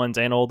current ones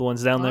and old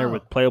ones down there Oh,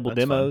 with playable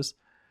that's fun. demos.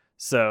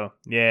 So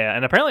yeah,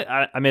 and apparently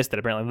I missed it.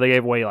 Apparently they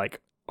gave away like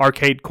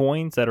arcade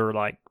coins that are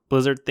like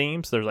Blizzard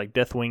themes. There's like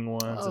Deathwing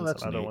ones and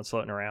that's some other neat. ones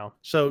floating around.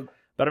 So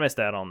But I missed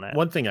out on that.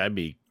 one thing I'd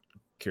be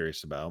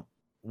curious about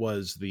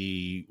was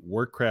the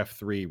Warcraft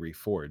 3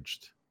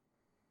 Reforged.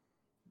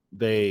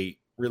 They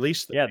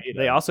released the beta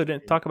they also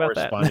didn't talk about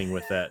that. corresponding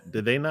with that.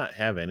 Did they not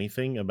have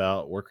anything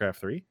about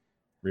Warcraft 3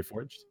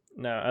 Reforged?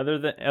 No,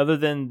 other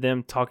than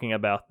them talking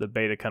about the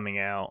beta coming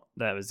out,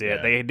 that was it.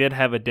 Yeah. They did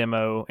have a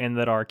demo in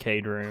that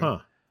arcade room Huh.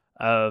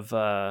 of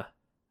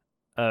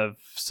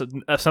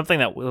something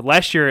that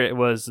last year it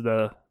was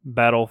the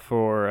battle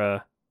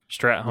for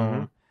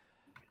Stratholme,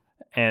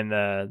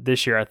 and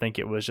this year I think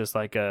it was just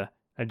like a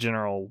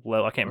general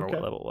level. I can't remember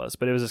what level it was,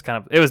 but it was just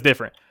it was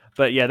different.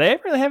 But yeah, they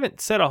really haven't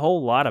said a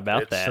whole lot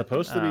about that. It's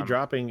supposed to be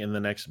dropping in the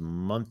next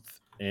month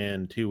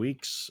and 2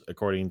 weeks,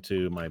 according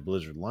to my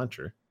Blizzard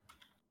launcher.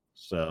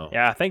 So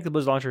yeah, I think the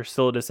Blizzard launcher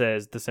still just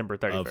says December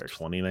 31st of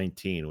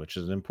 2019, which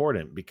is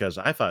important because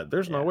I thought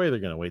there's no way they're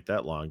going to wait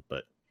that long,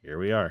 but here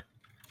we are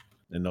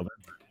in November.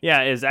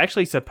 Yeah, it's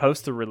actually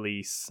supposed to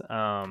release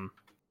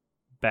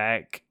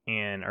back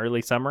in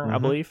early summer, I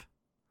believe.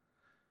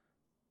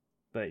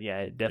 But yeah,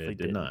 it definitely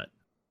did not.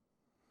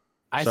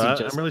 I'm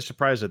really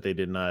surprised that they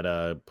did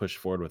not push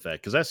forward with that,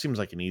 because that seems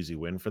like an easy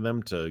win for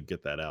them to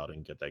get that out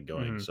and get that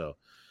going. So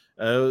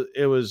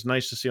it was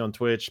nice to see on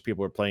Twitch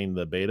people were playing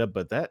the beta,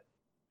 but that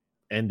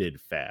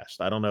ended fast.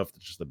 I don't know if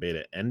it's just the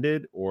beta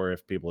ended or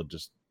if people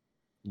just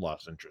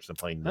lost interest in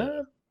playing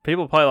the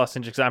people probably lost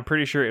interest. I'm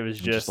pretty sure it was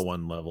just the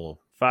one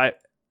level.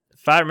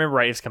 If I remember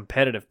right, it's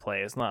competitive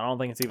play. It's not. I don't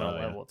think it's even a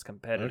level. It's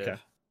competitive.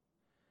 Okay.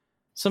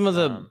 Some of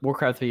the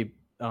Warcraft 3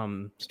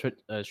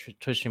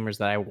 Twitch streamers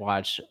that I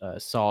watch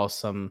saw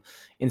some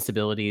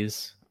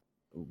instabilities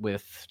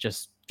with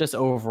just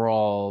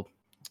overall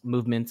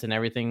movements and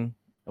everything.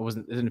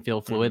 It didn't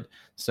feel fluid,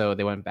 so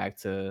they went back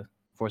to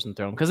Force and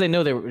Throne because they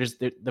know they were just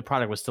the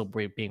product was still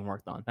being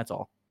worked on. That's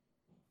all.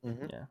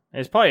 Yeah,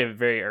 it's probably a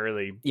very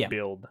early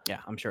build. Yeah,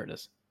 I'm sure it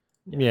is.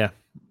 Yeah,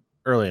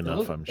 early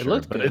enough, I'm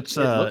sure. But good. It's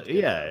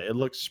it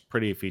looks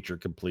pretty feature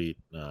complete.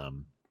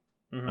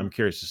 I'm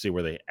curious to see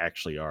where they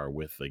actually are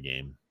with the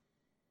game.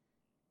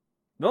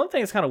 The only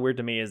thing that's kind of weird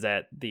to me is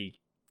that the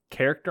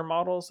character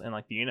models and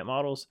like the unit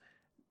models,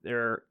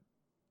 they're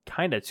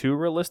kind of too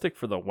realistic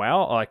for the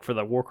WoW, like for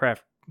the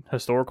Warcraft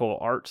historical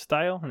art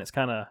style, and it's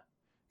kind of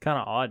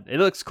odd. It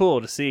looks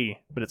cool to see,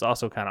 but it's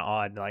also kind of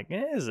odd. Like,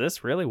 is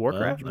this really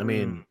Warcraft? Well, I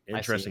mean,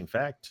 interesting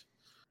fact.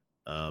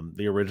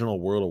 The original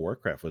World of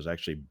Warcraft was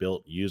actually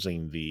built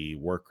using the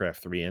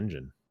Warcraft 3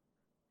 engine.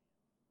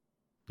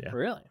 Yeah.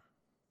 Really?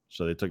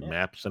 So they took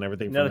maps and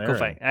everything Another from cool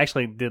there. fact. I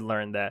actually did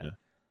learn that.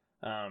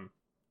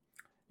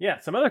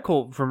 Some other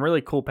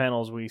really cool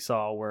panels we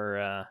saw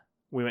were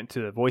we went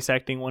to the voice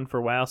acting one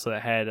for WoW, so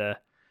it had the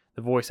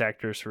voice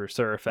actors for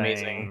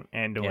Surafang,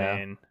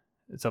 Anduin,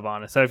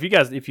 Sylvanas. So if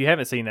you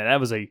haven't seen that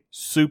was a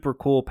super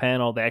cool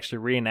panel. They actually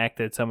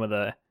reenacted some of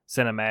the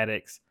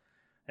cinematics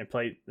and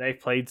they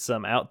played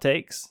some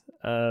outtakes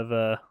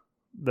of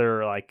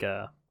their like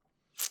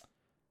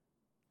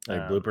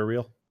blooper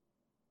reel.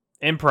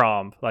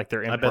 Improv, like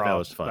their improv. I bet that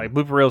was fun. Like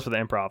blooper reels for the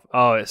improv.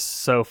 Oh, it's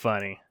so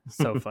funny.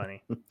 So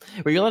funny.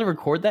 Were you allowed to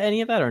record any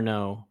of that or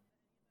no?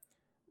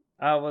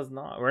 I was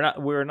not. We're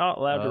not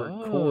allowed to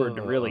record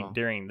really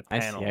during the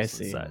panels. I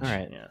see. And such. All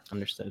right. Yeah.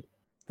 Understood.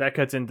 That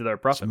cuts into their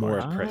profit More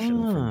margin.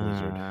 oppression from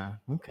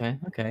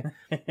Blizzard. Okay.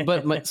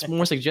 But my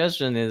more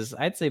suggestion is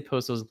I'd say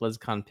post those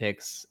BlizzCon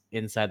pics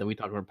inside the We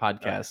Talk About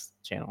podcast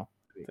channel.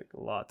 Like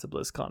lots of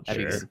BlizzCon.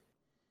 That'd be good.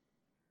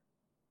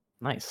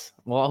 Nice.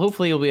 Well,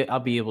 hopefully I'll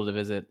be able to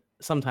visit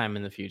sometime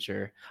in the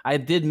future. I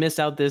did miss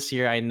out this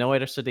year. I know I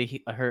understood they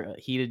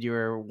heeded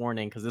your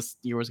warning because this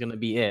year was going to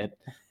be it.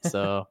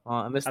 So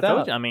I missed out.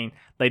 Told you, I mean,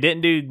 they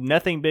didn't do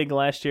nothing big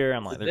last year.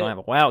 I'm like, they're going to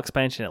have a WoW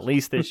expansion at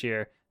least this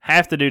year.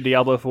 Have to do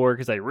Diablo 4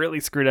 because they really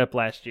screwed up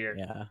last year.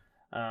 Yeah.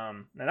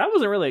 And I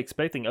wasn't really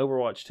expecting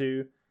Overwatch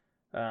 2.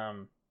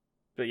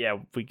 But yeah,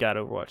 we got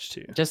Overwatch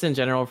 2. Just in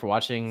general for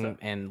watching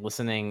and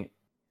listening,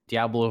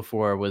 Diablo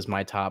 4 was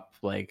my top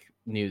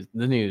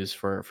news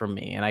for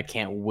me, and I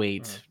can't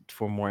wait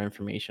for more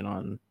information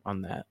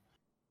on that.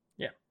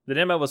 Yeah, the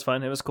demo was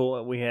fun. It was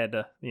cool. We had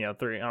 3. I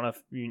don't know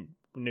if you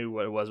knew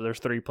what it was, but there's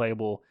 3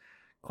 playable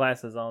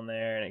classes on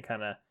there, and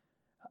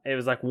it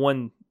was like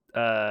one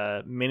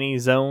mini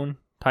zone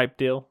type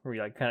deal where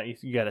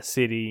you got a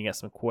city, you got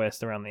some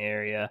quests around the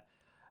area.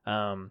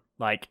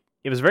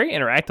 It was very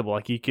interactable.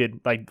 Like you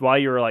could while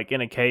you were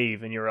in a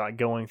cave and you were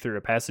going through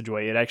a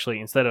passageway, it actually,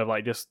 instead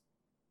of just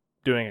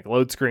doing a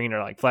load screen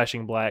or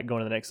flashing black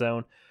going to the next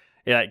zone,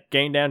 it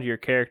gained down to your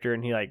character,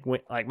 and he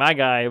went, my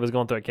guy was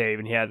going through a cave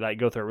and he had to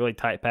go through a really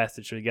tight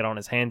passage, so he get on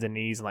his hands and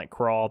knees and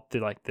crawl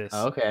through this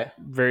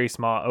very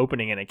small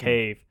opening in a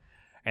cave,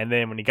 and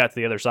then when he got to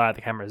the other side,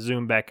 the camera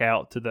zoomed back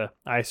out to the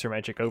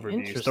isometric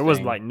overview. So there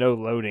was no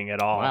loading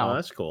at all. Wow,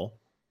 that's cool.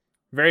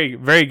 Very,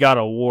 very God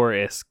of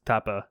War-esque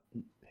type of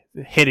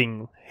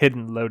hidden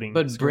loading,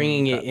 but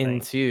bringing it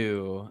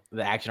into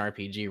the action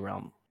RPG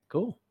realm.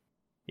 Cool.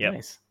 Yeah.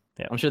 Nice.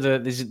 Yeah, I'm sure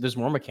there's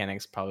more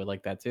mechanics probably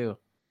like that too.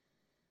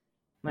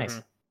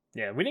 Nice.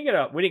 Yeah, we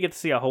didn't get to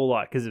see a whole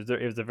lot because it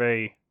was a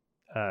very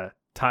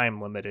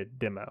time limited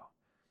demo.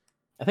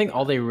 I think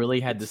all they really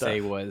had Good to say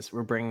stuff. was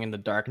we're bringing the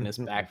darkness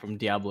back from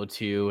Diablo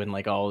 2 and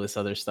like all this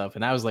other stuff,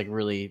 and I was like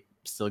really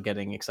still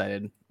getting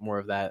excited more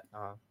of that.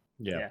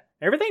 Yeah.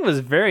 Everything was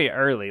very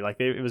early. Like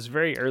it was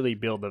very early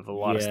build of a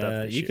lot of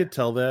stuff. This you year. could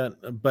tell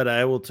that, but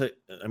I will tell.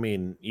 I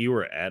mean, you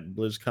were at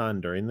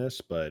BlizzCon during this,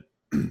 but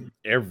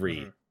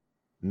every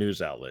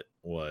news outlet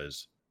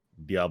was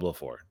Diablo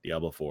 4,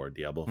 Diablo 4,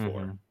 Diablo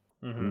 4.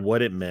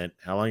 What it meant,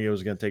 how long it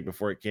was going to take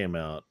before it came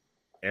out,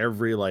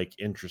 every like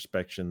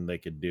introspection they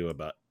could do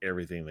about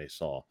everything they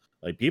saw.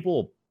 Like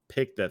people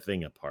pick that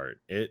thing apart.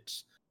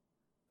 It's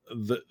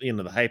the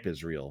hype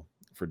is real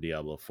for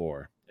Diablo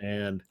 4,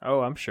 and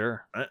Oh, I'm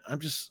sure.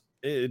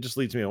 it just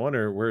leads me to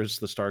wonder, where's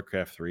the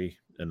StarCraft 3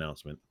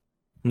 announcement?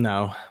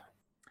 No.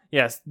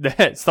 Yes,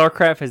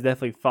 StarCraft has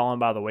definitely fallen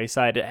by the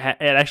wayside. It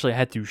actually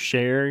had to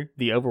share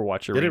the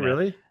Overwatch arena. Did it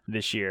really?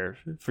 This year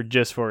for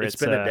It's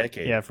been a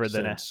decade. Yeah, for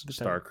the since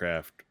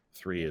StarCraft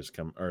 3 has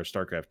come, or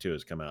StarCraft 2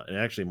 has come out, and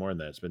actually more than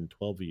that. It's been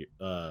 12 years.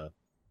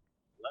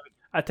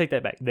 I take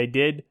that back. They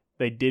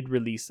did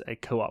release a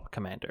co-op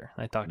commander.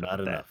 I talked Not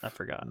about enough. that. I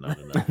forgot. Not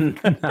enough.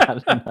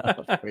 Not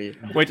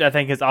enough. Which I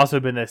think has also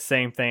been the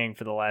same thing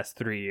for the last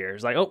 3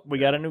 years. Like, oh, we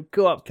got a new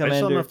co-op I commander.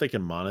 just don't know if they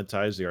can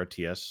monetize the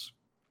RTS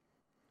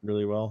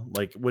really well.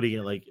 Like, what do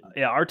you like?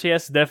 Yeah, RTS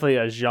is definitely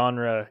a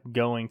genre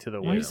going to the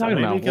What are you wayside. talking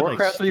Maybe about? you could, like,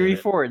 Warcraft 3 spin it.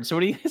 Reforged. So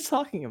what are you guys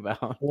talking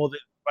about? Well,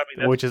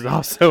 that's Which is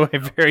also a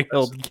very that's-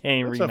 old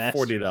game It's remaster. a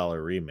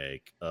 $40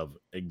 remake of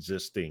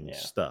existing Yeah.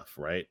 stuff,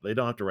 right? They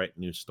don't have to write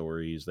new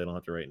stories. They don't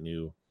have to write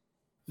new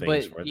things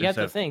But for it. you They have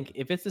just to think,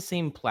 if it's the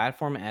same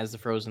platform as the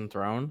Frozen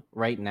Throne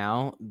right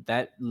now,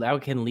 that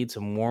can lead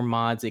to more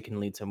mods. It can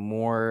lead to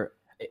more.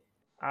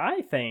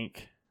 I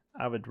think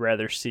I would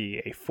rather see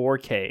a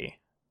 4K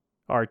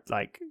art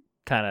like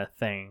kind of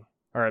thing,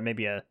 or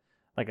maybe a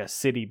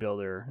city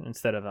builder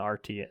instead of an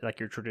RTS, like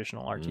your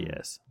traditional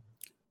RTS.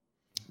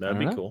 That'd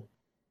be Uh-huh. cool.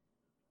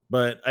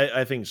 But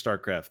I think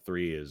StarCraft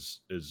 3 is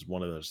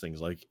one of those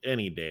things. Like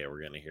any day we're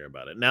going to hear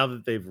about it now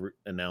that they've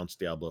announced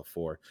Diablo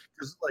 4.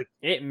 Because like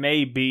It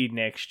may be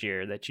next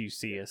year that you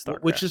see a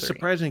StarCraft, which is 3.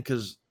 surprising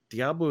because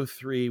Diablo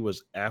 3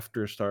 was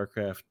after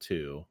StarCraft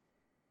 2.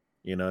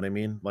 You know what I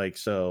mean? Like,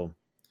 so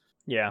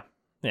Yeah,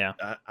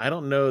 I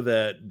don't know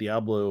that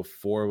Diablo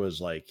 4 was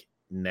like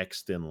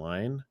next in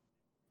line.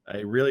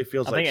 It really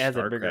feels I like think it has a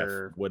StarCraft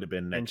bigger would have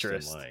been next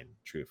interest. in line,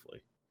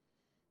 truthfully.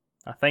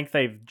 I think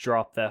they've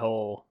dropped that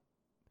whole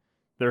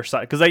their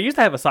cycle because they used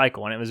to have a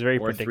cycle and it was very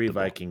Or predictable. 3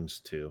 Vikings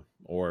 2.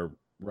 Or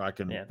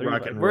Rock and Yeah, 3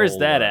 Rock Vi- and where's Roll,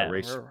 that at?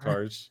 Race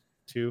Cars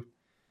 2.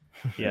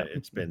 Yeah.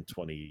 It's been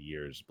 20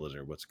 years,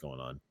 Blizzard. What's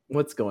going on?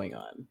 What's going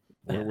on?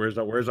 Where's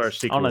our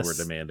sequel On a we're s-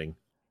 demanding?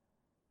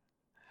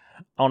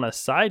 On a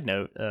side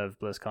note of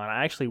BlizzCon,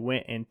 I actually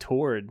went and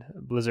toured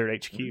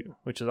Blizzard HQ,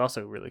 which is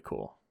also really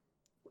cool.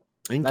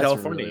 In That's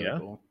California, really yeah.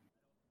 cool.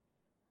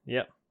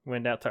 Yep,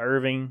 went out to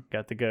Irving,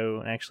 got to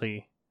go and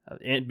actually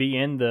be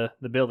in the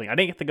building. I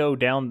didn't get to go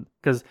down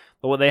because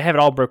they have it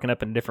all broken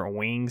up in different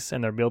wings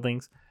in their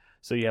buildings.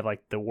 So you have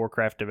like the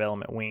Warcraft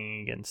development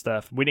wing and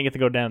stuff. We didn't get to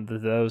go down to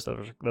those.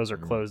 Those are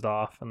closed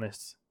off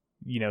unless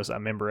is a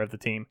member of the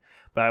team.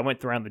 But I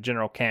went around the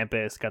general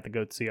campus, got to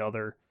go see all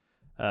their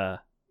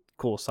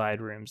cool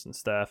side rooms and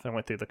stuff, and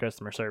went through the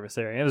customer service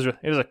area.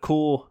 It was a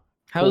cool.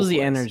 How was cool the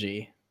place.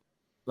 energy?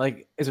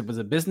 Like, was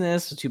it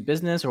business to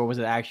business, or was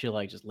it actually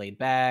like just laid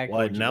back?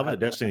 Well, Or now that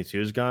Destiny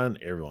 2 is gone,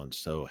 everyone's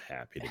so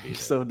happy to be there.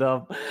 so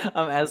dumb.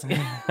 I'm asking.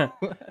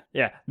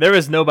 Yeah, there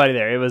was nobody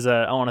there. It was on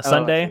a Oh, I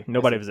Sunday. see, I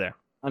nobody see. was there.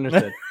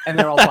 Understood. And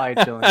they're all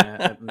probably chilling.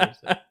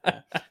 Understood. Yeah.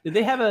 Did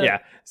they have a? Yeah,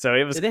 so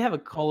it was. Did they have a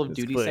Call of it's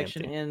Duty clearly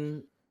section empty.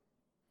 in?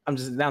 I'm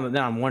just now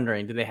I'm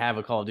wondering. Did they have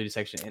a Call of Duty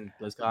section in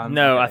BlizzCon?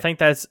 No, I Okay. think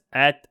that's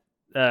at.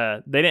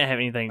 They didn't have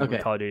anything with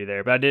Okay. Call of Duty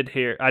there, but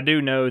I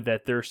do know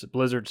that their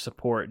Blizzard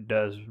support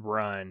does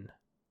run,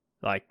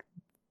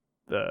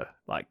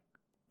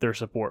 their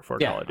support for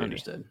Yeah, Call of Duty.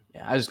 understood.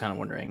 Yeah, I was just kind of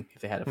wondering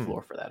if they had a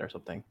floor for that or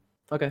something.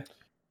 Okay.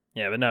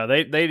 Yeah, but no,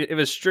 they it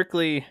was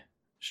strictly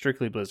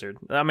Blizzard.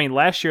 I mean,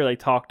 last year they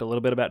talked a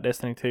little bit about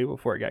Destiny 2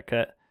 before it got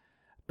cut,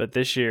 but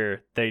this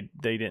year they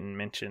didn't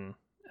mention.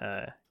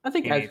 I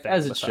think Anything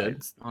as it should,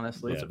 besides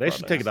honestly. Yeah, they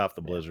should take it products. off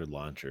the Blizzard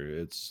launcher.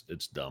 It's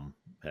dumb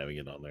having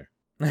it on there.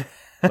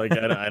 Like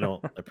I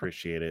don't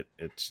appreciate it.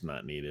 It's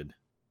not needed.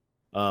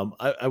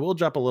 I will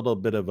drop a little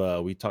bit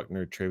of We Talk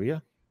Nerd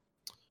trivia.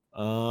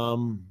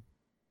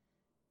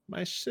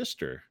 My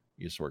sister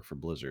used to work for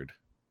Blizzard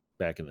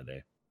back in the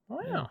day.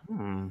 Wow.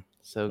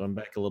 So Going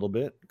back a little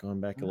bit.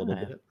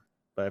 Alright.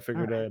 But I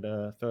figured Alright.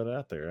 I'd throw it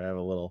out there. I have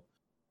a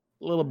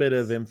little bit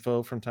of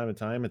info from time to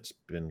time. It's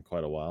been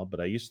quite a while, but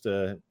I used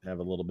to have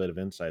a little bit of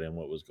insight in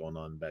what was going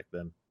on back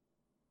then.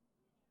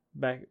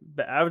 Back,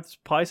 I would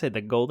probably say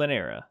the golden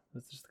era.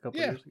 That's just a couple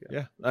Yeah, years ago.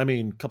 yeah. I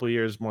mean, a couple of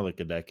years, more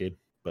like a decade,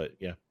 but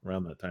yeah,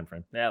 around that time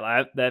frame.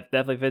 Yeah, that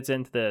definitely fits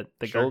into the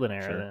Sure, golden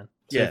era sure. then.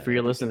 So Yeah. for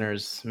your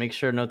listeners, make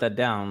sure to note that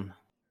down.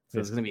 So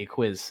it's going to be a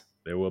quiz.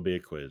 There will be a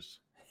quiz.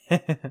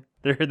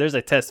 There's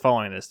a test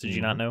following this. Did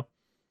you not Mhm. know?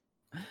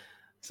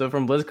 So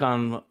from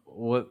BlizzCon,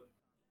 what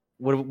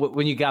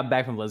when you got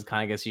back from BlizzCon,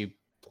 I guess you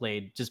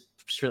played just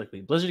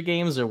strictly Blizzard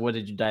games, or what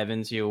did you dive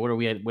into? What are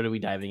we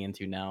diving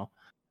into now?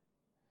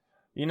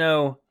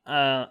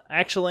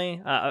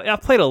 Actually, I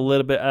played a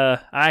little bit.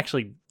 I've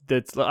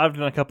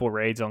done a couple of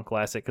raids on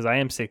Classic because I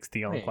am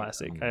 60 on Hey,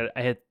 Classic.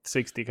 I hit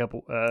 60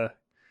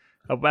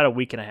 about a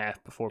week and a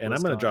half before. And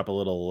I'm going to BlizzCon. drop a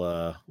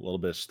little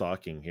bit of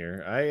stalking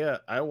here.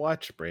 I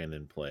watched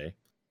Brandon play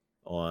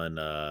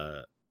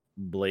on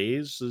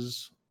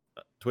Blaze's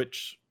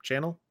Twitch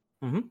channel.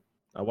 Mhm.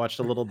 I watched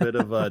a little bit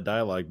of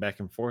dialogue back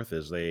and forth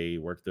as they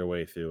worked their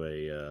way through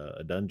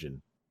a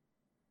dungeon.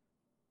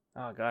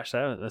 Oh gosh,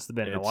 that's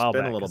been a It's while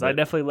been a back. little 'Cause I bit.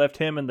 definitely left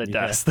him in the Yeah.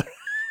 dust.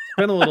 It's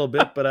been a little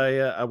bit, but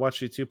I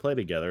watched you two play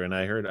together, and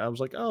I was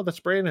like, oh, that's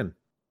Brandon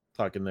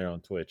talking there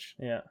on Twitch.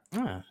 Yeah,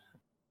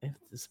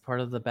 It's part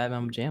of the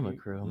Batman Pajama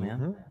crew, man.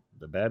 Mhm.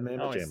 The Batman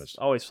always, pajamas.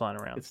 always flying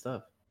around, Good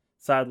stuff.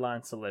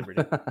 sideline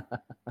celebrity.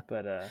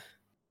 But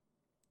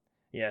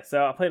yeah.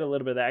 So I played a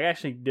little bit of that. I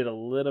actually did a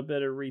little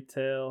bit of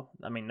retail.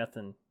 I mean,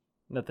 nothing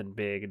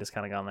big. I just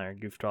kind of got on there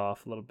and goofed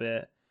off a little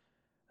bit.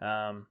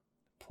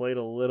 Played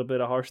a little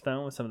bit of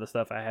Hearthstone with some of the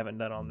stuff I haven't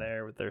done on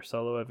there with their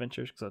solo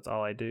adventures because that's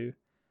all I do.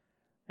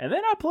 And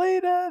then I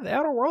played the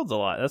Outer Worlds a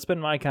lot. That's been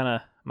my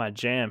jam here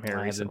I've been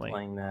recently,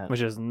 playing that.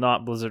 which is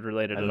not Blizzard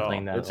related I've at been all.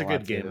 playing that It's a lot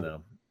good game too.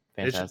 though.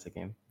 Fantastic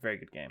game. Very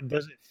good game.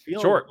 Does it feel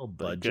Short, low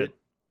but budget? good.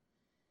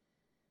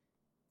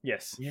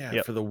 Yes. Yeah,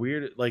 Yep. for the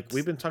weird, like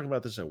we've been talking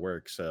about this at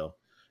work. So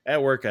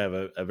at work, I have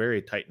a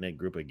very tight knit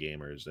group of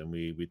gamers, and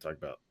we talk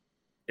about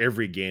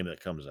every game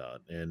that comes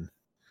out. And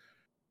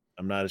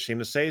I'm not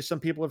ashamed to say some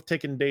people have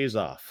taken days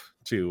off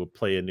to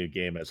play a new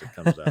game as it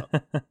comes out.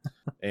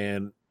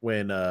 And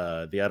when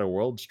the Outer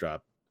Worlds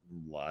dropped,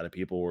 a lot of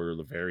people were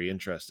very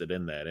interested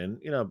in that,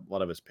 and a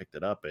lot of us picked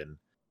it up, and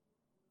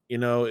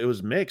it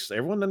was mixed.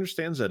 Everyone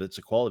understands that it's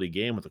a quality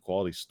game with a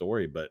quality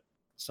story, but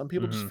some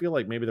people just feel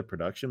like maybe the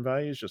production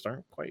values just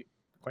aren't quite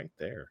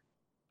there.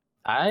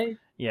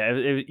 Yeah,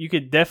 you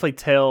could definitely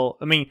tell.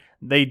 I mean,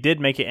 they did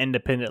make it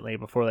independently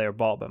before they were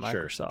bought by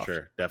Microsoft.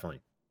 Sure,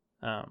 definitely.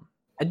 I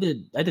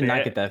did not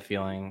Yeah. get that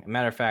feeling.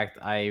 Matter of fact,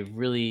 I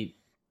really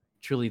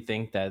truly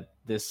think that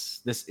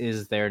this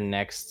is their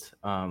next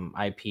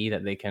IP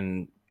that they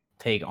can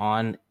take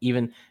on.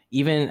 Even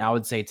I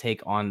would say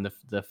take on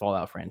the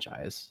Fallout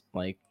franchise.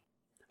 Like,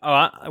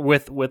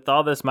 with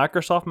all this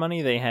Microsoft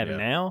money they have Yeah.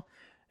 now,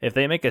 if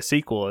they make a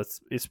sequel,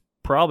 it's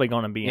probably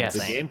going to be Yes.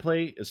 The insane.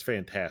 gameplay is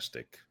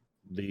fantastic.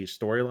 The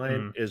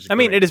storyline is. I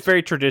mean, it great. is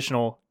very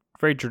traditional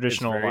very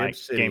like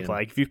Obsidian. gameplay.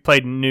 Like if you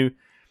played New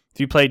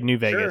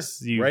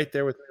Vegas, Sure, right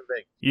there with New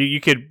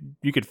Vegas.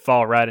 you could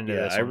fall right into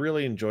Yeah, this. I one.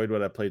 really enjoyed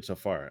what I played so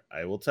far.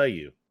 I will tell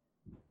you,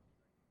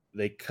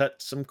 they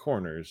cut some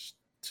corners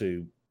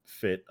to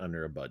fit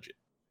under a budget.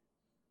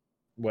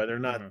 Whether or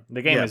not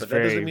The game is but that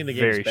doesn't very mean the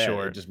very game's bad.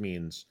 short. It just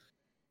means,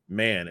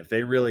 man, if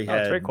they really it's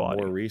had very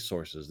quality. more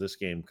resources, this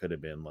game could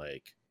have been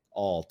like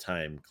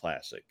all-time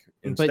classic.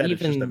 But Instead,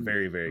 it's just a even-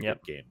 very, very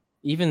Yep. good game.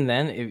 even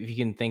then, if you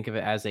can think of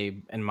it as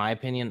in my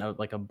opinion,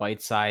 like a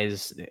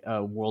bite-sized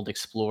world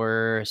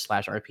explorer /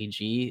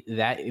 RPG,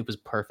 that it was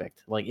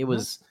perfect. Like it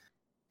was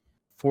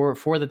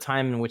for the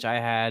time in which I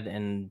had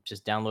and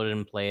just downloaded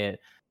and play it.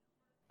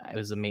 It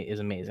was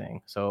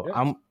amazing. So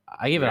Yeah.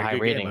 I give it a Very high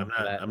good rating. game.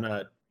 for that. I'm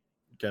not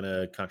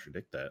gonna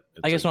contradict that.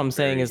 I guess It's a what I'm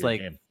saying very is good like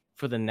game.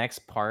 for the next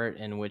part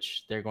in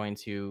which they're going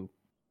to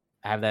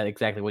have that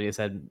exactly what you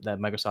said, that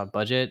Microsoft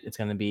budget, it's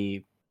going to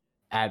be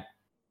at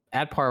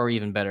par or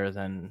even better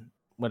than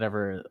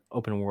whatever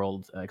open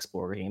world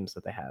Explorer games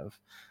that they have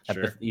that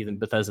Sure. even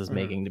Bethesda's Mhm.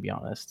 making, to be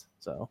honest.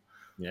 So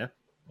Yeah,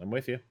 I'm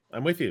with you.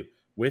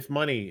 With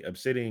money,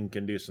 Obsidian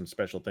can do some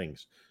special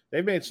things.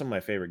 They've made some of my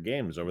favorite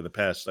games over the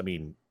past, 30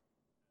 years.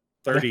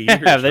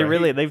 Yeah,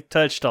 right? they've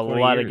touched a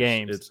 20 lot of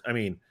years.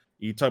 games.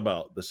 You talk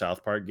about the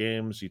South Park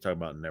games, you talk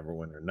about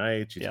Neverwinter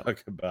Nights, you Yep.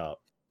 talk about,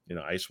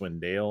 Icewind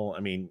Dale.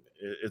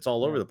 It's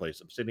all over Yeah. the place.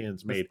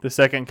 Obsidian's made The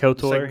second the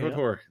KOTOR. second yeah.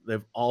 KOTOR,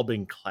 they've all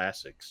been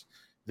classics.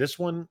 This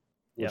one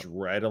was Yep.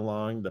 right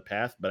along the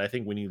path, but I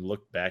think when you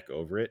look back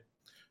over it,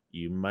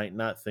 you might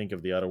not think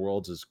of the Outer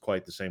Worlds as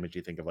quite the same as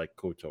you think of like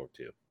KOTOR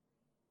 2.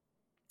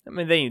 I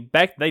mean, they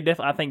definitely.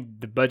 I think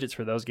the budgets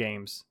for those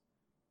games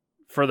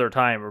for their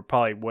time were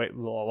probably a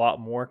lot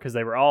more because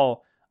they were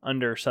all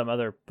under some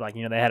other, like,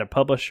 they had a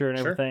publisher and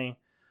Sure. everything.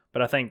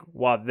 But I think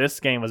while this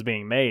game was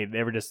being made,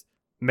 they were just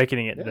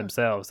making it Yeah.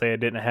 themselves. They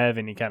didn't have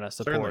any kind of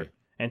support Certainly.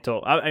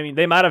 until. I mean,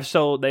 they might have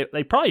sold. They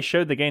probably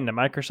showed the game to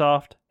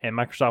Microsoft, and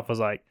Microsoft was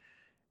like,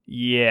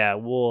 "Yeah,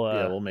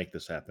 We'll make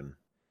this happen.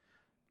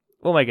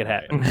 we'll make it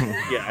Right. happen."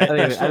 Yeah,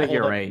 I still think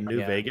you're hold up right, New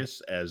yeah.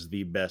 Vegas as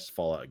the best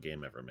Fallout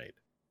game ever made,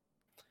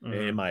 in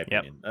Mhm. my Yep.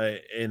 opinion.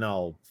 And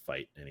I'll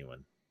fight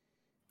anyone.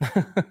 Oh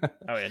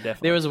yeah, definitely.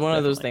 there was one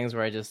of those Definitely.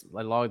 things where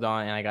I logged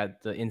on and I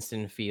got the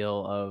instant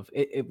feel of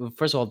it.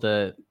 First of all,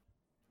 the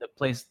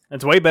place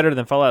It's way better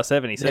than Fallout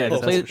 76. Yeah, the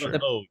that's play- for sure.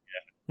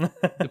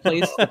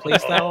 the play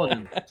style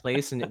and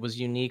place, and it was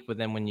unique. But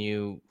then when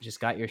you just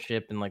got your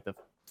ship in like the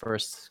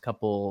first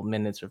couple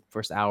minutes or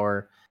first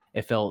hour,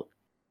 it felt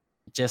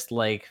just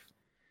like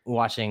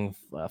watching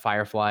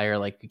Firefly or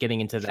like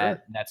getting into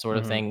Sure. that sort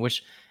of Mhm. thing,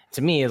 which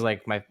to me is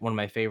like one of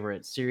my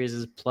favorite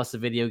series, plus a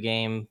video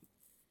game,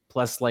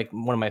 plus like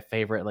one of my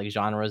favorite like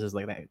genres is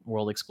like that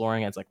world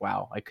exploring. It's like,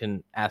 wow, I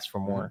couldn't ask for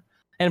more.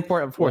 And of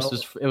course,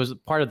 Well, it was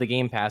part of the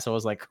Game Pass. So I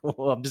was like,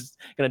 well, I'm just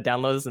gonna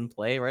download this and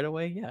play right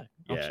away. Yeah,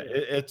 I'm yeah, sure.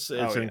 it's Oh,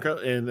 yeah.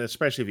 incredible, and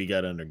especially if you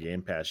got under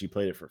Game Pass, you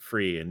played it for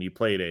free, and you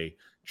played a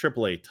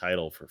AAA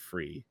title for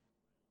free.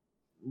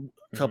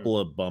 A couple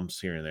of bumps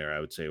here and there, I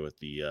would say, with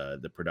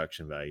the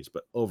production values,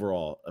 but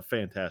overall, a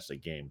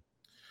fantastic game.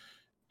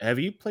 Have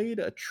you played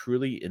a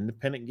truly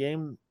independent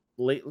game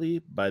lately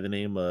by the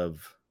name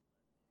of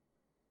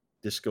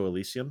Disco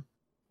Elysium?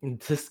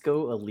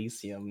 Disco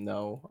Elysium.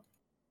 No,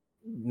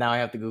 now I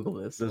have to Google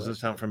this. Does this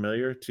sound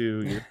familiar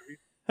to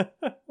you?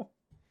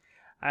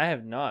 I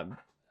have not.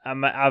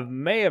 I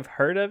may have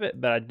heard of it,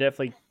 but I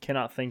definitely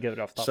cannot think of it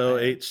off the top So of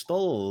my head. it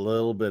stole a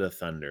little bit of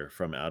thunder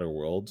from Outer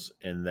Worlds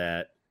in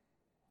that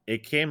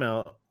it came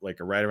out like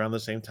right around the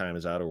same time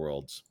as Outer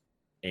Worlds,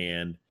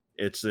 and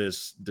it's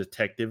this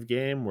detective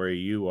game where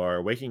you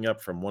are waking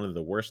up from one of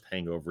the worst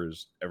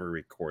hangovers ever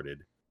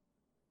recorded,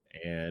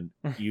 and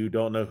you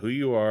don't know who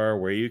you are,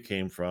 where you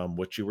came from,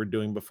 what you were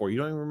doing before. You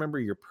don't even remember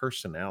your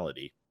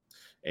personality,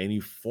 and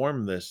you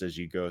form this as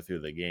you go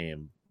through the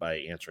game by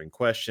answering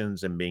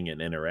questions and being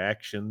in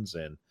interactions,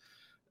 and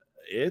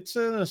it's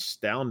an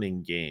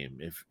astounding game.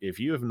 If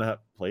you have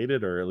not played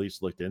it or at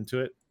least looked into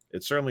it,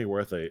 it's certainly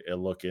worth a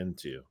look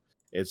into.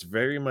 It's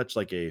very much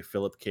like a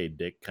Philip K.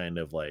 Dick kind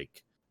of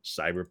like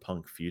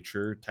cyberpunk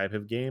future type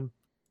of game,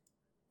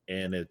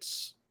 and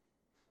it's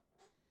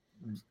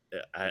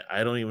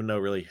I don't even know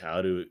really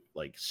how to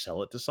like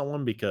sell it to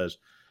someone because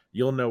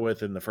you'll know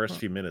within the first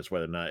few minutes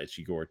whether or not it's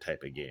your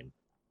type of game.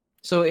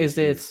 So If is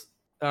you- it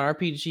an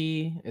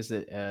RPG? Is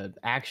it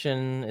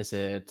action? Is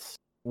it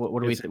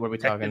what are we It's a what are we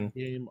detective talking?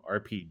 game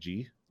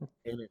RPG,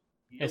 and it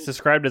It's feels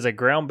described as a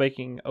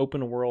groundbreaking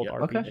open world Yep.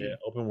 RPG. Okay. Yeah,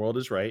 open world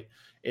is right.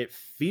 It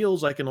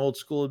feels like an old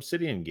school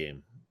Obsidian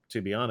game,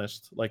 to be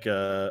honest. Like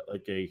a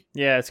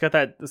Yeah, it's got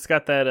that. It's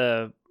got that.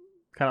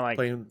 Kind of like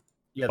playing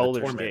the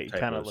Baldur's torment Gate type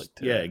kinda of look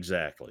to yeah, it.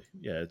 exactly.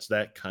 Yeah, it's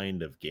that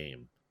kind of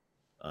game.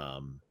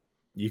 Um,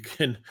 you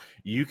can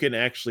you can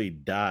actually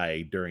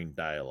die during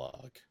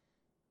dialogue.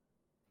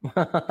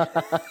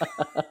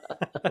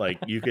 Like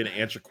you can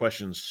answer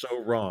questions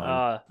so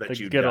wrong the that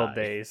you good old die.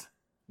 days.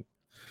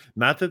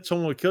 Not that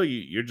someone will kill you,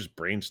 your just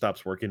brain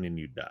stops working and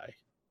you die.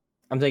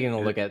 I'm taking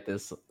a look at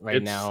this right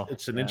it's now.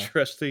 it's an Yeah.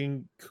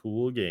 interesting,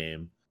 cool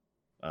game.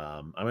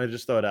 I'm gonna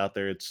just throw it out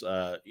there. It's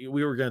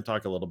we were gonna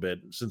talk a little bit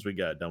since we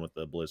got done with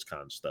the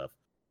BlizzCon stuff.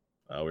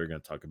 We were gonna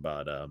talk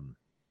about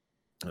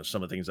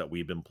some of the things that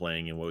we've been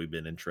playing and what we've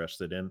been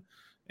interested in.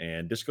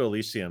 And Disco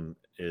Elysium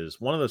is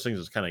one of those things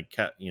that's kind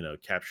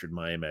of captured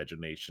my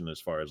imagination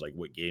as far as like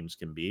what games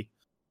can be.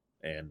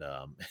 And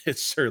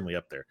it's certainly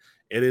up there.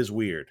 It is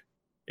weird.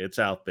 It's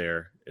out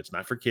there. It's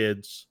not for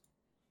kids.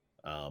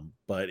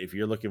 But if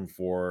you're looking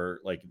for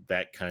like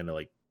that kind of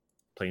like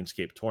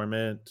Planescape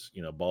Torment,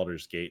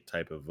 Baldur's Gate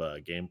type of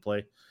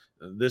gameplay,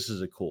 this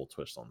is a cool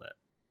twist on that.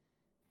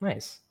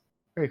 Nice.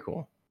 Very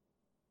cool.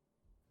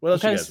 What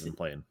else you kinda guys have been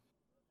playing?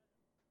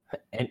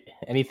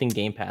 Anything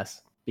Game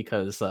Pass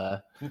because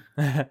I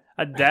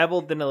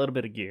dabbled in a little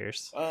bit of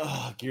Gears.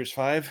 Oh, Gears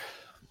 5.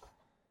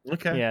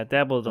 Okay. Yeah,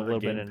 dabbled a Another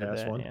little bit Game into Pass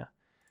that. one. Yeah,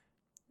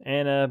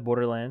 and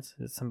Borderlands.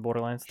 It's some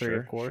Borderlands 3, Sure,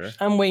 of course.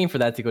 sure. I'm waiting for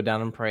that to go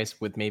down in price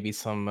with maybe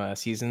some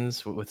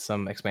seasons with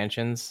some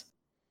expansions.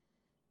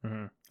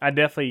 I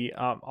definitely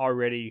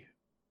already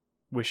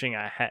wishing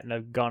I hadn't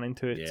have gone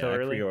into it Yeah, so I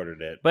early.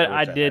 pre-ordered it. But wish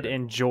I did hadn't.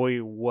 enjoy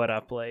what I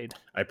played.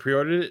 I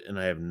pre-ordered it and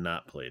I have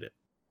not played it.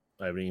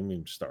 I haven't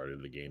even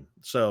started the game.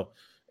 So,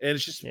 and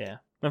it's just Yeah.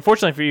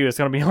 Unfortunately for you, it's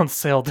going to be on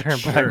sale during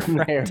Black Sure.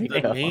 Friday. There we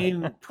the go.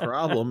 main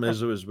problem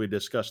is, as we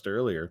discussed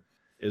earlier,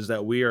 is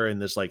that we are in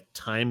this like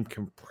time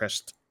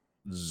compressed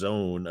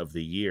zone of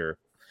the year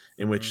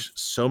in which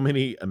so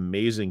many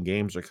amazing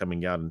games are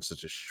coming out in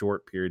such a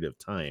short period of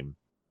time.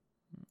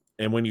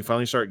 And when you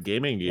finally start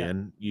gaming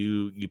again,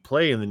 you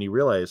play and then you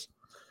realize,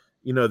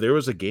 there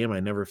was a game I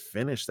never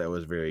finished that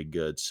was very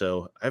good.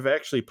 So I've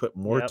actually put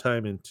more Yep.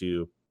 time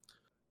into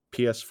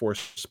PS4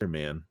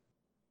 Spider-Man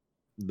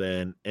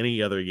than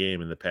any other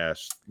game in the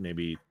past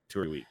maybe 2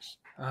 or 3 weeks.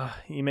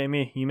 You made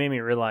me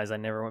realize I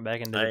never went back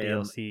into the I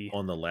am DLC.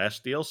 on the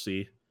last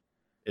DLC.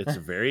 It's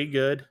very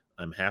good.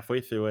 I'm halfway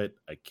through it.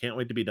 I can't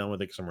wait to be done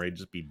with it because I'm ready to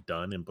just be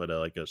done and put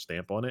a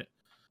stamp on it.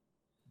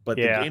 But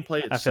Yeah, the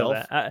gameplay I feel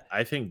itself, that.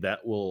 I think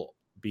that will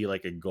be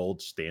like a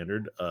gold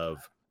standard of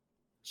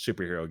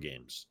superhero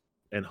games.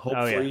 And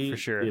hopefully, Oh yeah, for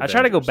sure. the I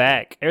try to go Avengers game.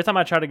 back. Every time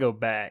I try to go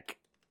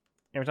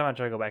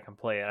back and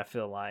play it, I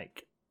feel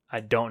like I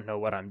don't know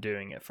what I'm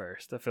doing at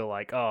first. I feel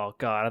like, oh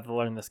god, I have to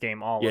learn this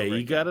game all Yeah, over you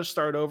again. got to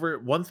start over.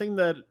 One thing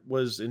that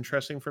was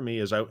interesting for me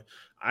is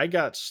I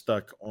got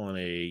stuck on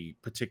a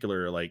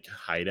particular like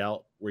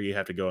hideout where you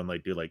have to go and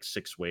like do like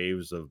 6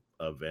 waves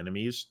of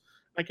enemies.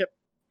 I kept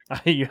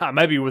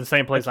Maybe with the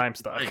same place I'm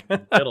stuck.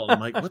 I'm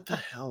like, what the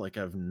hell? Like,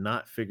 I've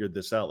not figured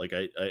this out. Like,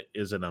 I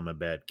is it I'm a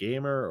bad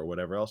gamer or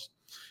whatever else?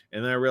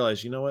 And then I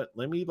realized, you know what?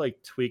 Let me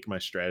like tweak my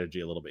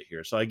strategy a little bit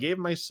here. So I gave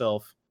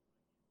myself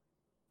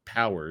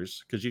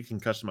powers, because you can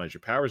customize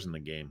your powers in the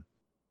game,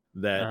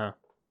 that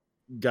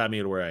got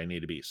me to where I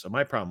need to be. So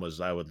my problem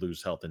was I would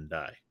lose health and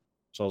die.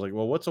 So I was like,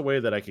 well, what's a way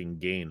that I can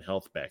gain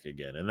health back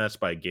again? And that's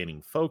by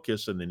gaining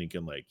focus, and then you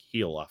can like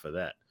heal off of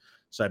that.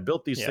 So I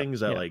built these things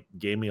that like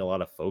gave me a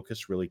lot of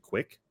focus really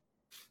quick.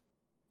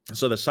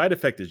 So the side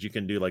effect is you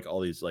can do like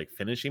all these like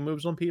finishing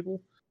moves on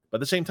people, but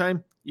at the same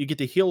time, you get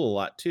to heal a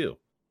lot too.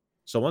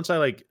 So once I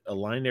like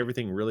aligned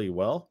everything really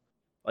well,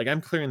 like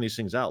I'm clearing these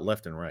things out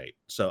left and right.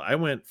 So I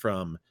went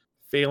from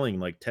failing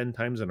like 10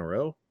 times in a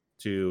row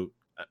to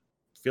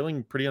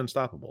feeling pretty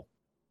unstoppable.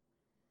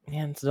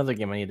 Man, it's another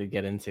game I need to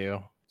get into.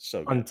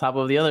 So on top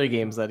of the other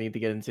games I need to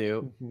get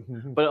into.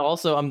 But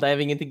also I'm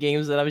diving into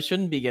games that I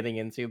shouldn't be getting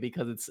into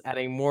because it's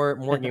adding more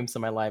games to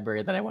my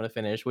library that I want to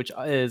finish, which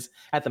is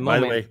at the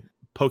moment. By the way,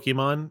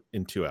 Pokemon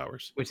in 2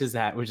 hours. Which is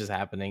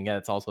happening. Yeah,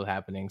 it's also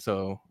happening.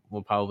 So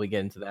we'll probably get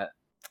into that.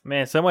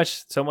 Man, so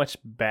much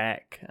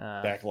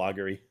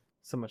backloggery.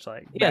 So much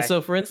like So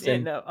for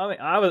instance, I mean,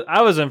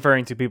 I was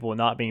inferring to people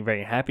not being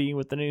very happy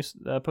with the new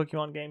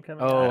Pokemon game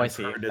coming. Oh, out. I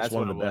see. It's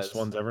one of the best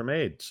ones ever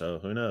made. So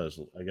who knows?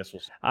 I guess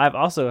we'll see. I've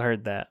also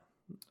heard that.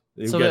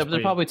 So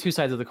there's probably two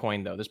sides of the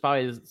coin, though. There's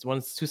probably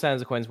two sides of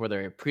the coins where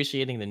they're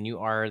appreciating the new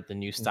art, the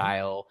new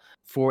style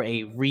for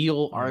a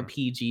real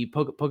RPG,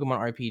 Pokemon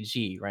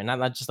RPG, right?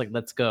 Not just like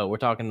Let's Go. We're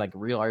talking like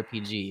real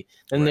RPG.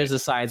 Then there's the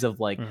sides of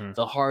like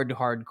the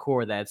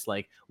hardcore that's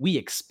like we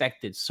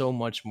expected so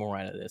much more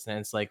out of this, and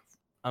it's like,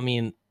 I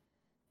mean,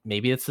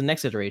 maybe it's the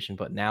next iteration,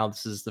 but now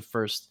this is the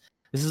first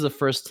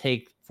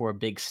take for a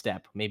big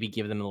step. Maybe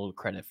give them a little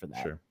credit for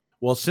that. Sure.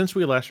 Well, since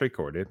we last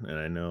recorded, and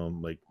I know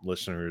like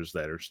listeners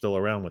that are still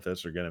around with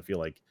us are going to feel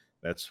like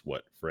that's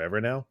what, forever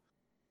now?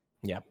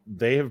 Yeah.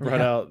 They have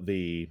brought out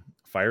the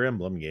Fire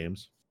Emblem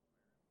games.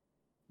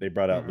 They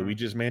brought out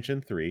Luigi's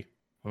Mansion 3.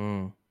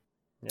 Yeah.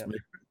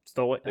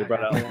 They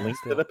brought out Link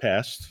to the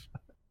Past.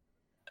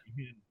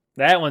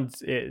 That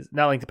one's is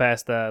not Link to the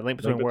Past. Link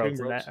Between Worlds.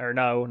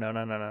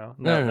 No.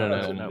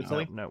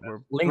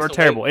 We're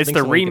terrible. It's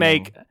the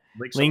remake.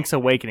 Link's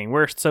Awakening.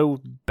 We're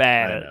so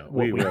bad at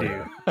what we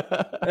do.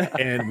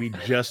 And we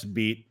just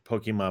beat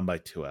Pokemon by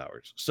 2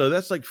 hours. So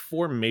that's like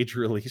 4 major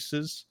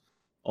releases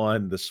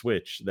on the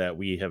Switch that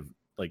we have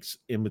like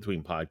in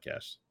between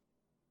podcasts.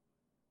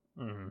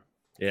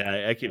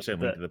 Yeah, I keep saying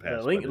Link to the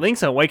Past.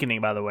 Link's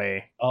Awakening, by the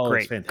way. Great,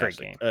 it's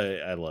fantastic. Great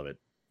game. I love it.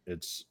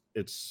 It's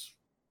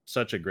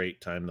such a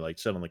great time to like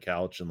sit on the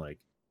couch and like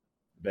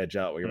veg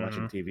out while you're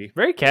watching TV.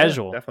 Very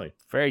casual. Yeah, definitely.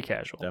 Very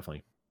casual.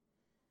 Definitely.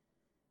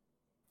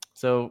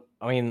 So,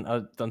 I mean,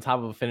 on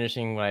top of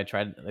finishing what I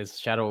tried is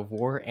Shadow of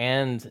War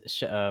and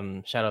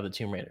Shadow of the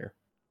Tomb Raider.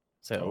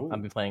 So I'll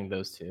be playing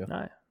those two.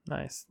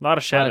 Nice. A lot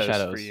of shadows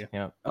for you.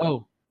 Yeah.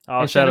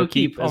 Shadow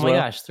Keep. Oh my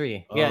gosh,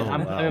 3. Yeah,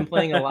 I've been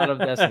playing a lot of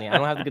Destiny. I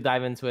don't have to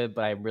dive into it,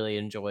 but I really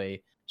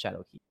enjoy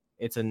Shadow Keep.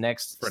 It's a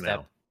next step.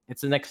 Now.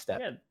 It's the next step.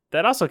 Yeah,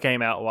 that also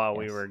came out while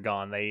we were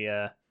gone.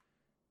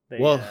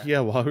 While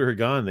we were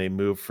gone, they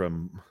moved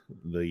from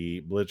the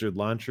Blizzard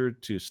launcher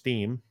to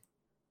Steam,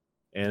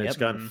 and it's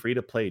gotten free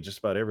to play just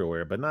about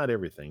everywhere, but not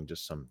everything,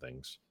 just some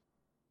things.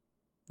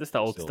 Just the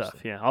old stuff,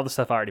 all the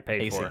stuff I already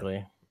paid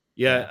for.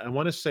 Yeah, I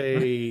want to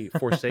say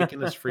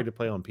Forsaken is free to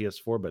play on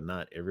PS4, but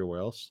not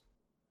everywhere else.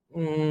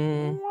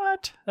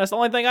 What? That's the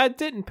only thing I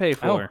didn't pay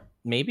for.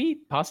 Maybe,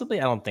 possibly.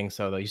 I don't think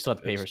so, though. You still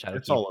have to pay for Shadow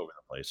Keep. It's all over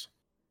the place.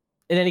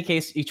 In any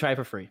case, you try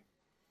for free.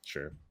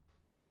 Sure.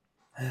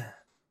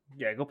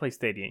 Yeah, go play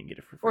Stadia and get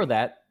it for free. Or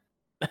that.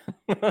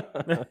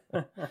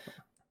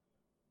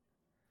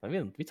 I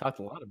mean, we talked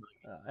a lot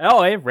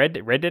about it. Red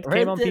Dead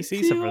came on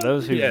PC. So for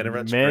those who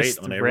missed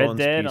Red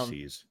Dead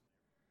PCs.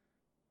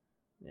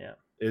 Yeah,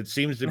 it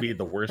seems to be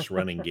the worst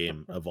running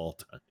game of all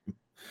time.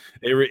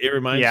 It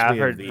reminds me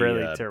of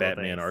the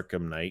Batman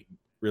Arkham Knight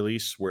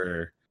release,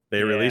 where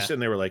they released it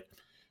and they were like,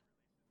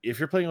 if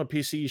you're playing on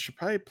PC, you should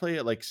probably play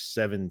it like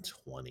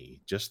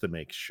 720 just to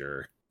make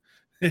sure.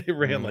 It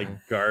ran like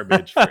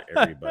garbage for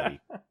everybody.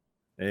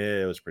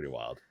 It was pretty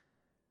wild.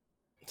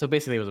 So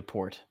basically, it was a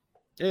port.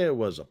 It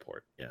was a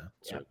port, yeah.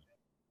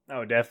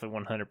 Oh, definitely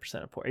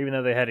 100% a port. Even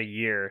though they had a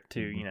year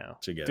to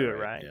do it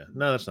right. Yeah,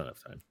 no, that's not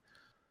enough time.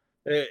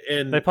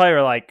 And they probably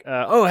were like,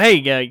 "Oh,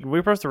 hey, we're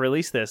supposed to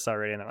release this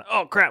already," and they're like,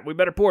 "Oh, crap, we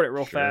better port it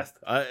real fast."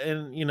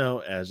 And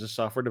as a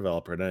software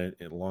developer, and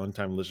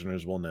long-time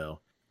listeners will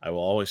know, I will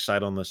always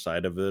side on the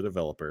side of the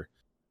developer.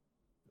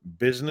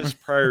 Business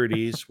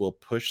priorities will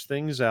push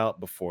things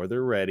out before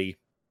they're ready,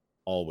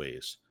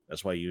 always.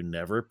 That's why you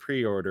never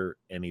pre-order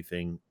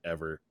anything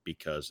ever,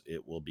 because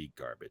it will be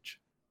garbage.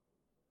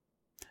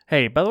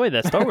 Hey, by the way,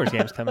 that Star Wars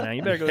game's coming out.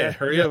 You better go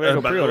hurry up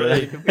and pre-order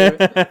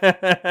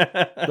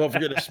that. Don't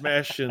forget to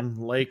smash and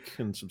like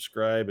and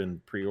subscribe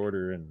and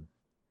pre-order. And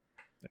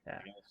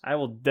I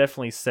will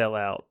definitely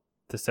sell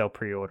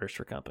pre-orders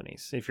for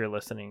companies. If you're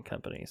listening,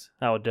 companies,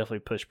 I will definitely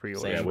push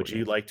pre-orders. Yeah, would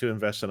you like to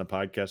invest in a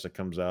podcast that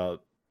comes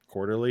out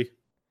quarterly.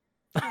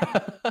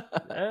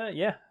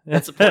 Yeah.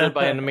 That's supported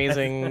by an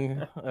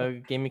amazing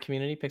gaming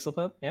community, Pixel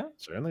Pub. Yeah,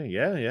 Certainly.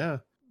 Yeah. Yeah.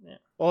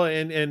 Well,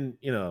 and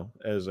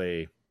as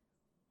a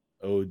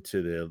ode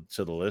to the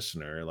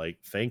listener, like,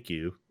 thank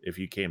you if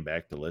you came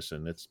back to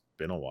listen. It's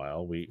been a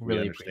while. We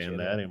Really understand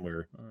appreciate that, it.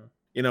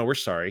 and we're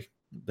sorry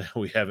that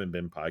we haven't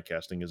been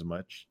podcasting as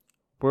much.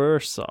 We're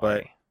sorry.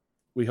 But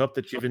we hope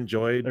that you've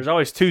enjoyed. There's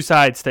always two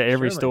sides to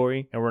every Certainly.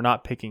 story, and we're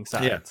not picking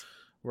sides. Yeah.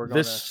 We're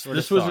This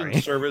just was sorry.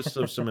 in service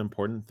of some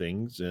important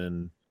things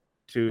in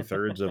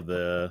 2/3 of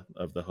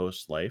the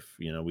host's life.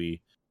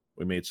 We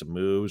made some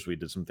moves. We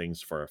did some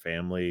things for our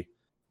family.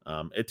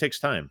 It takes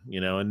time,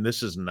 and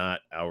this is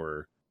not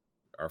our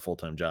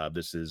full-time job.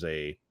 This is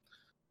a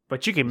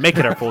But you can make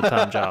it our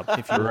full-time job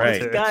if you Right.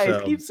 want to. guys,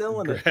 So, keep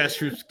selling it.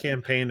 grassroots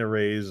campaign to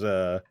raise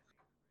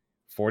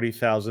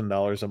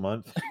 $40,000 a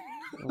month.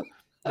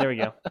 There we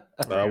go.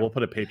 We'll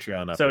put a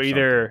Patreon up. So or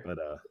either- something,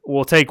 but,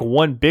 We'll take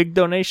one big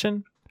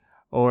donation,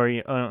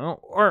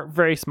 or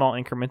very small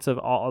increments of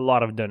a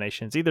lot of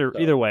donations.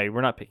 Either way,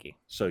 we're not picky.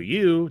 so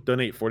you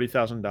donate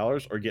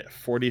 $40,000 or get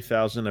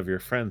 40,000 of your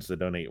friends to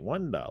donate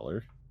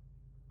 $1.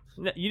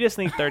 No, you just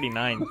need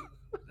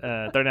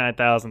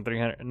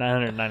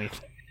 39,990.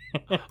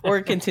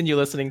 Or continue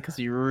listening because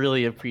you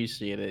really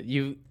appreciate it.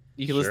 You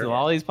can listen to Sure.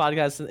 all these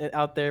podcasts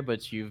out there,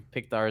 but you've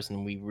picked ours,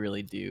 and we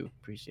really do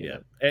appreciate Yeah,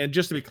 it. and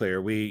just to be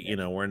clear,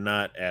 we're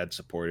not ad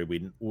supported.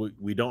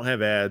 We don't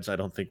have ads. I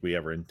don't think we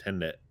ever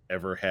intend to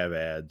ever have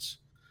ads.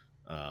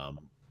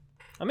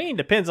 I mean, it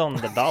depends on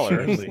the dollar.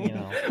 Certainly.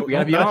 We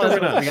gotta be Not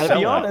that honest. we're not We gotta be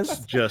selling,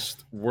 honest.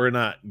 Just we're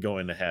not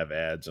going to have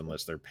ads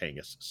unless they're paying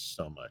us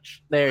so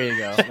much. There you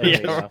go. There you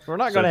go. We're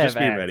not So going to have just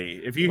be ads.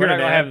 ready. If you We're hear not an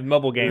going to ad, have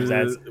mobile games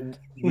ads.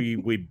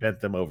 we bent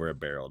them over a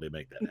barrel to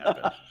make that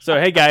happen. So,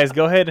 hey, guys,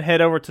 go ahead and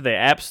head over to the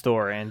App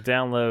Store and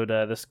download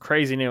this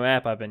crazy new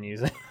app I've been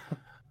using.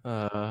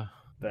 Uh,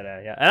 But,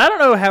 yeah. And I don't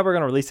know how we're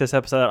going to release this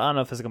episode. I don't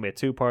know if this is going to be a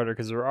two-parter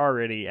because we're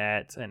already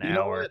at an You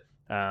know hour.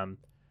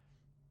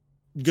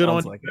 Good on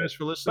Sounds like you guys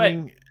for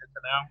listening. If you're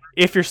still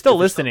If you're still-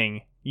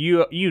 listening,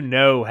 you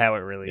know how it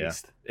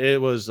released.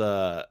 It was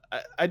I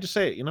just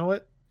say, you know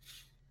what?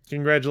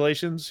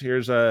 Congratulations.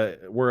 Here's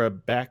we're a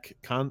back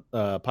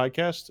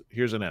podcast.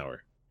 Here's an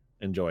hour.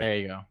 Enjoy. there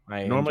you go.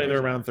 Normally they're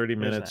enjoy around that. 30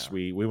 Here's an minutes. hour.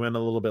 We went a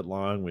little bit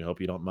long. We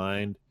hope you don't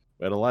mind.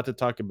 We had a lot to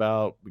talk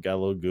about. We got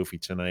a little goofy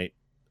tonight.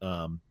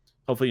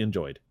 Hopefully you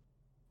enjoyed.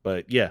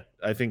 But yeah,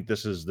 I think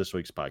this is this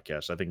week's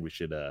podcast. I think we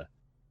should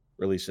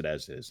release it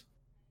as is.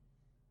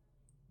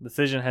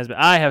 Decision has been.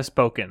 I have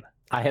spoken.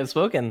 I have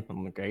spoken.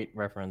 Great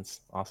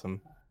reference.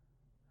 Awesome.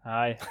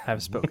 I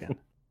have spoken.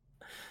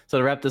 So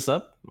to wrap this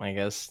up, I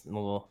guess a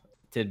little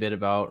tidbit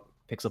about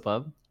Pixel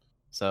Pub.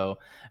 So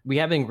we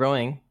have been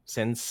growing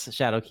since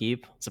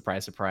Shadowkeep.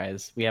 Surprise,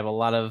 surprise. We have a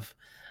lot of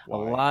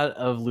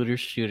looter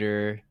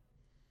shooter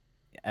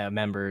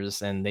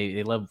members, and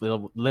they love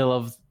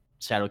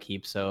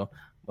Shadowkeep. So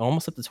we're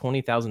almost up to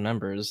 20,000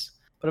 members.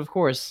 But of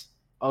course,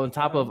 on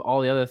top of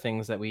all the other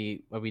things that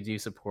we do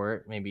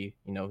support, maybe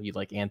you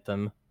like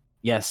Anthem.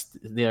 Yes,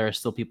 there are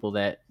still people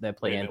that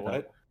play Anthem.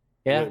 What?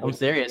 Yeah, Wait, I'm what-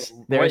 serious.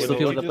 There are wait, still what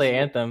people you that play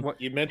just- Anthem.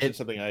 You mentioned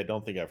something I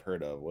don't think I've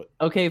heard of. What?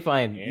 Okay,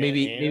 fine.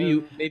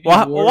 Maybe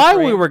Well, while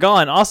we Warframe- were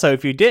gone, also,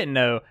 if you didn't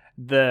know,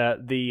 the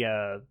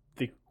I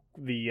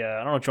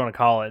don't know what you want to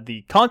call it,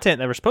 the content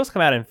that was supposed to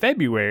come out in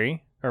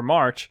February or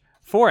March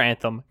for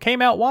Anthem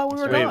came out while we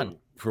were Wait, gone.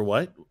 for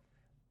what?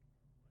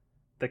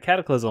 The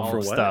Cataclysm For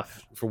what?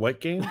 stuff. For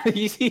what game?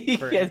 you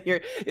can't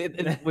hear.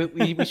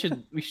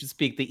 We should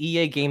speak. The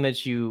EA game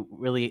that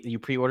you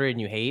pre-ordered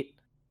and you hate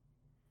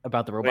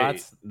about the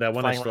robots. Wait, that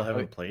one I flying still around-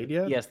 haven't played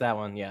yet. Yes, that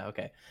one. Yeah,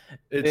 okay.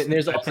 It's,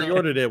 there's I also-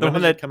 pre-ordered it. the When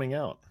one is it that- coming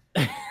out?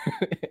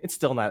 It's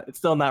still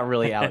not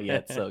really out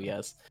yet. So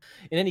yes.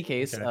 In any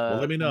case, Okay. Well,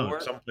 let me know. more-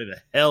 'Cause I'm gonna play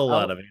the hell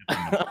out of it.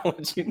 I'll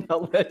let you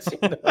know.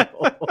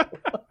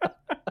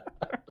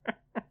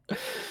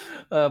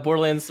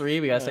 Borderlands 3,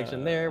 we got a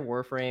section there.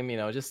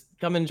 Warframe, just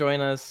come and join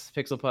us.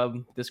 Pixel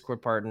Pub,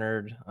 Discord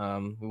partnered.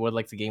 We would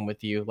like to game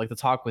with you, like to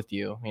talk with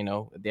you.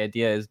 The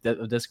idea is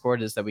of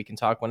Discord is that we can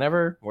talk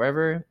whenever,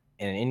 wherever,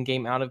 and in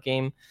game, out of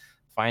game.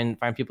 Find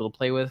people to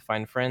play with,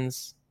 find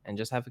friends, and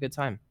just have a good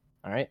time.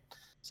 All right.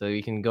 So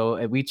you can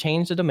go. We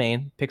changed the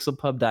domain,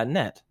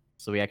 pixelpub.net.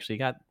 So we actually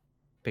got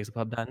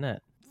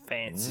pixelpub.net.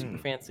 Fancy. Super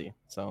fancy.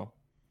 So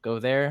go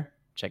there,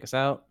 check us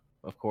out.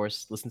 Of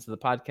course, listen to the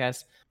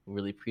podcast. We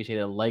really appreciate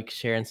it. Like,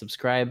 share, and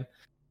subscribe.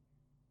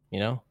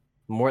 The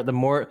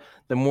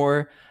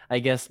more I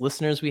guess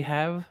listeners we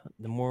have,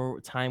 the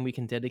more time we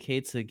can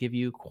dedicate to give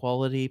you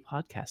quality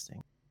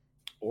podcasting.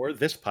 Or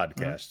this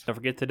podcast. Don't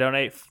forget to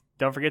donate.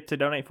 Don't forget to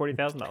donate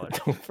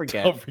 $40,000. Don't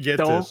forget. Don't forget.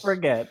 Don't to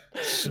forget.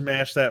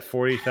 Smash that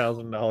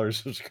 $40,000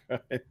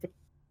 subscribe.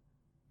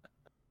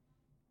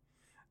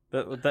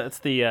 That's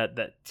the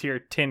that tier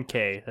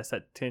 10K. That's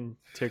that 10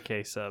 tier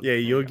K sub. Yeah,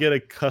 you'll get a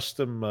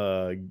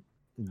custom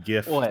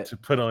gift What? to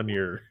put on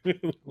your. I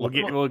will We'll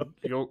give you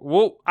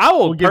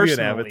an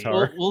personally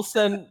avatar. We'll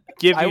send.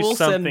 give I you will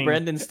something. send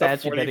Brendan's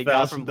statue that he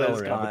got from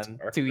 $40,000 BlizzCon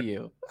avatar. to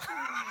you.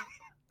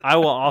 I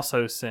will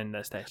also send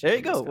that statue. There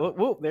you from go. Discord.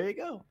 Whoa, there you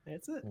go.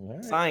 That's it. All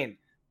right. Signed.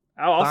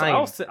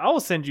 I will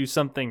send you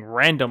something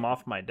random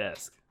off my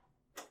desk.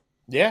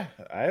 Yeah,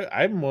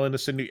 I'm willing to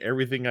send you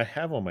everything I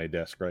have on my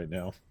desk right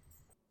now.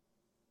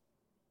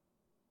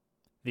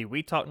 The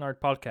We Talk Nerd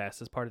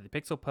podcast is part of the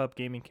Pixel Pub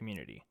gaming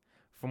community.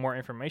 For more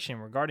information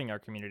regarding our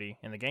community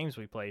and the games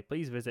we play,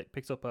 please visit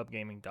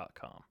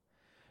pixelpubgaming.com.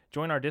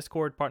 Join our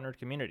Discord partnered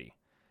community.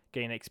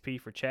 Gain XP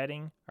for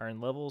chatting,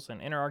 earn levels,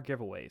 and enter our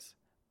giveaways.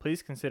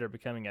 Please consider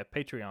becoming a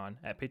Patreon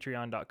at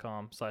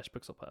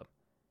patreon.com/pixelpub.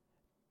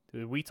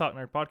 The We Talk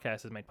Nerd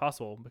podcast is made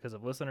possible because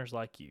of listeners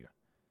like you.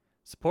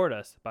 Support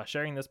us by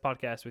sharing this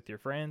podcast with your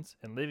friends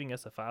and leaving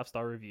us a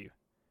 5-star review.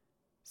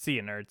 See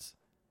you, nerds.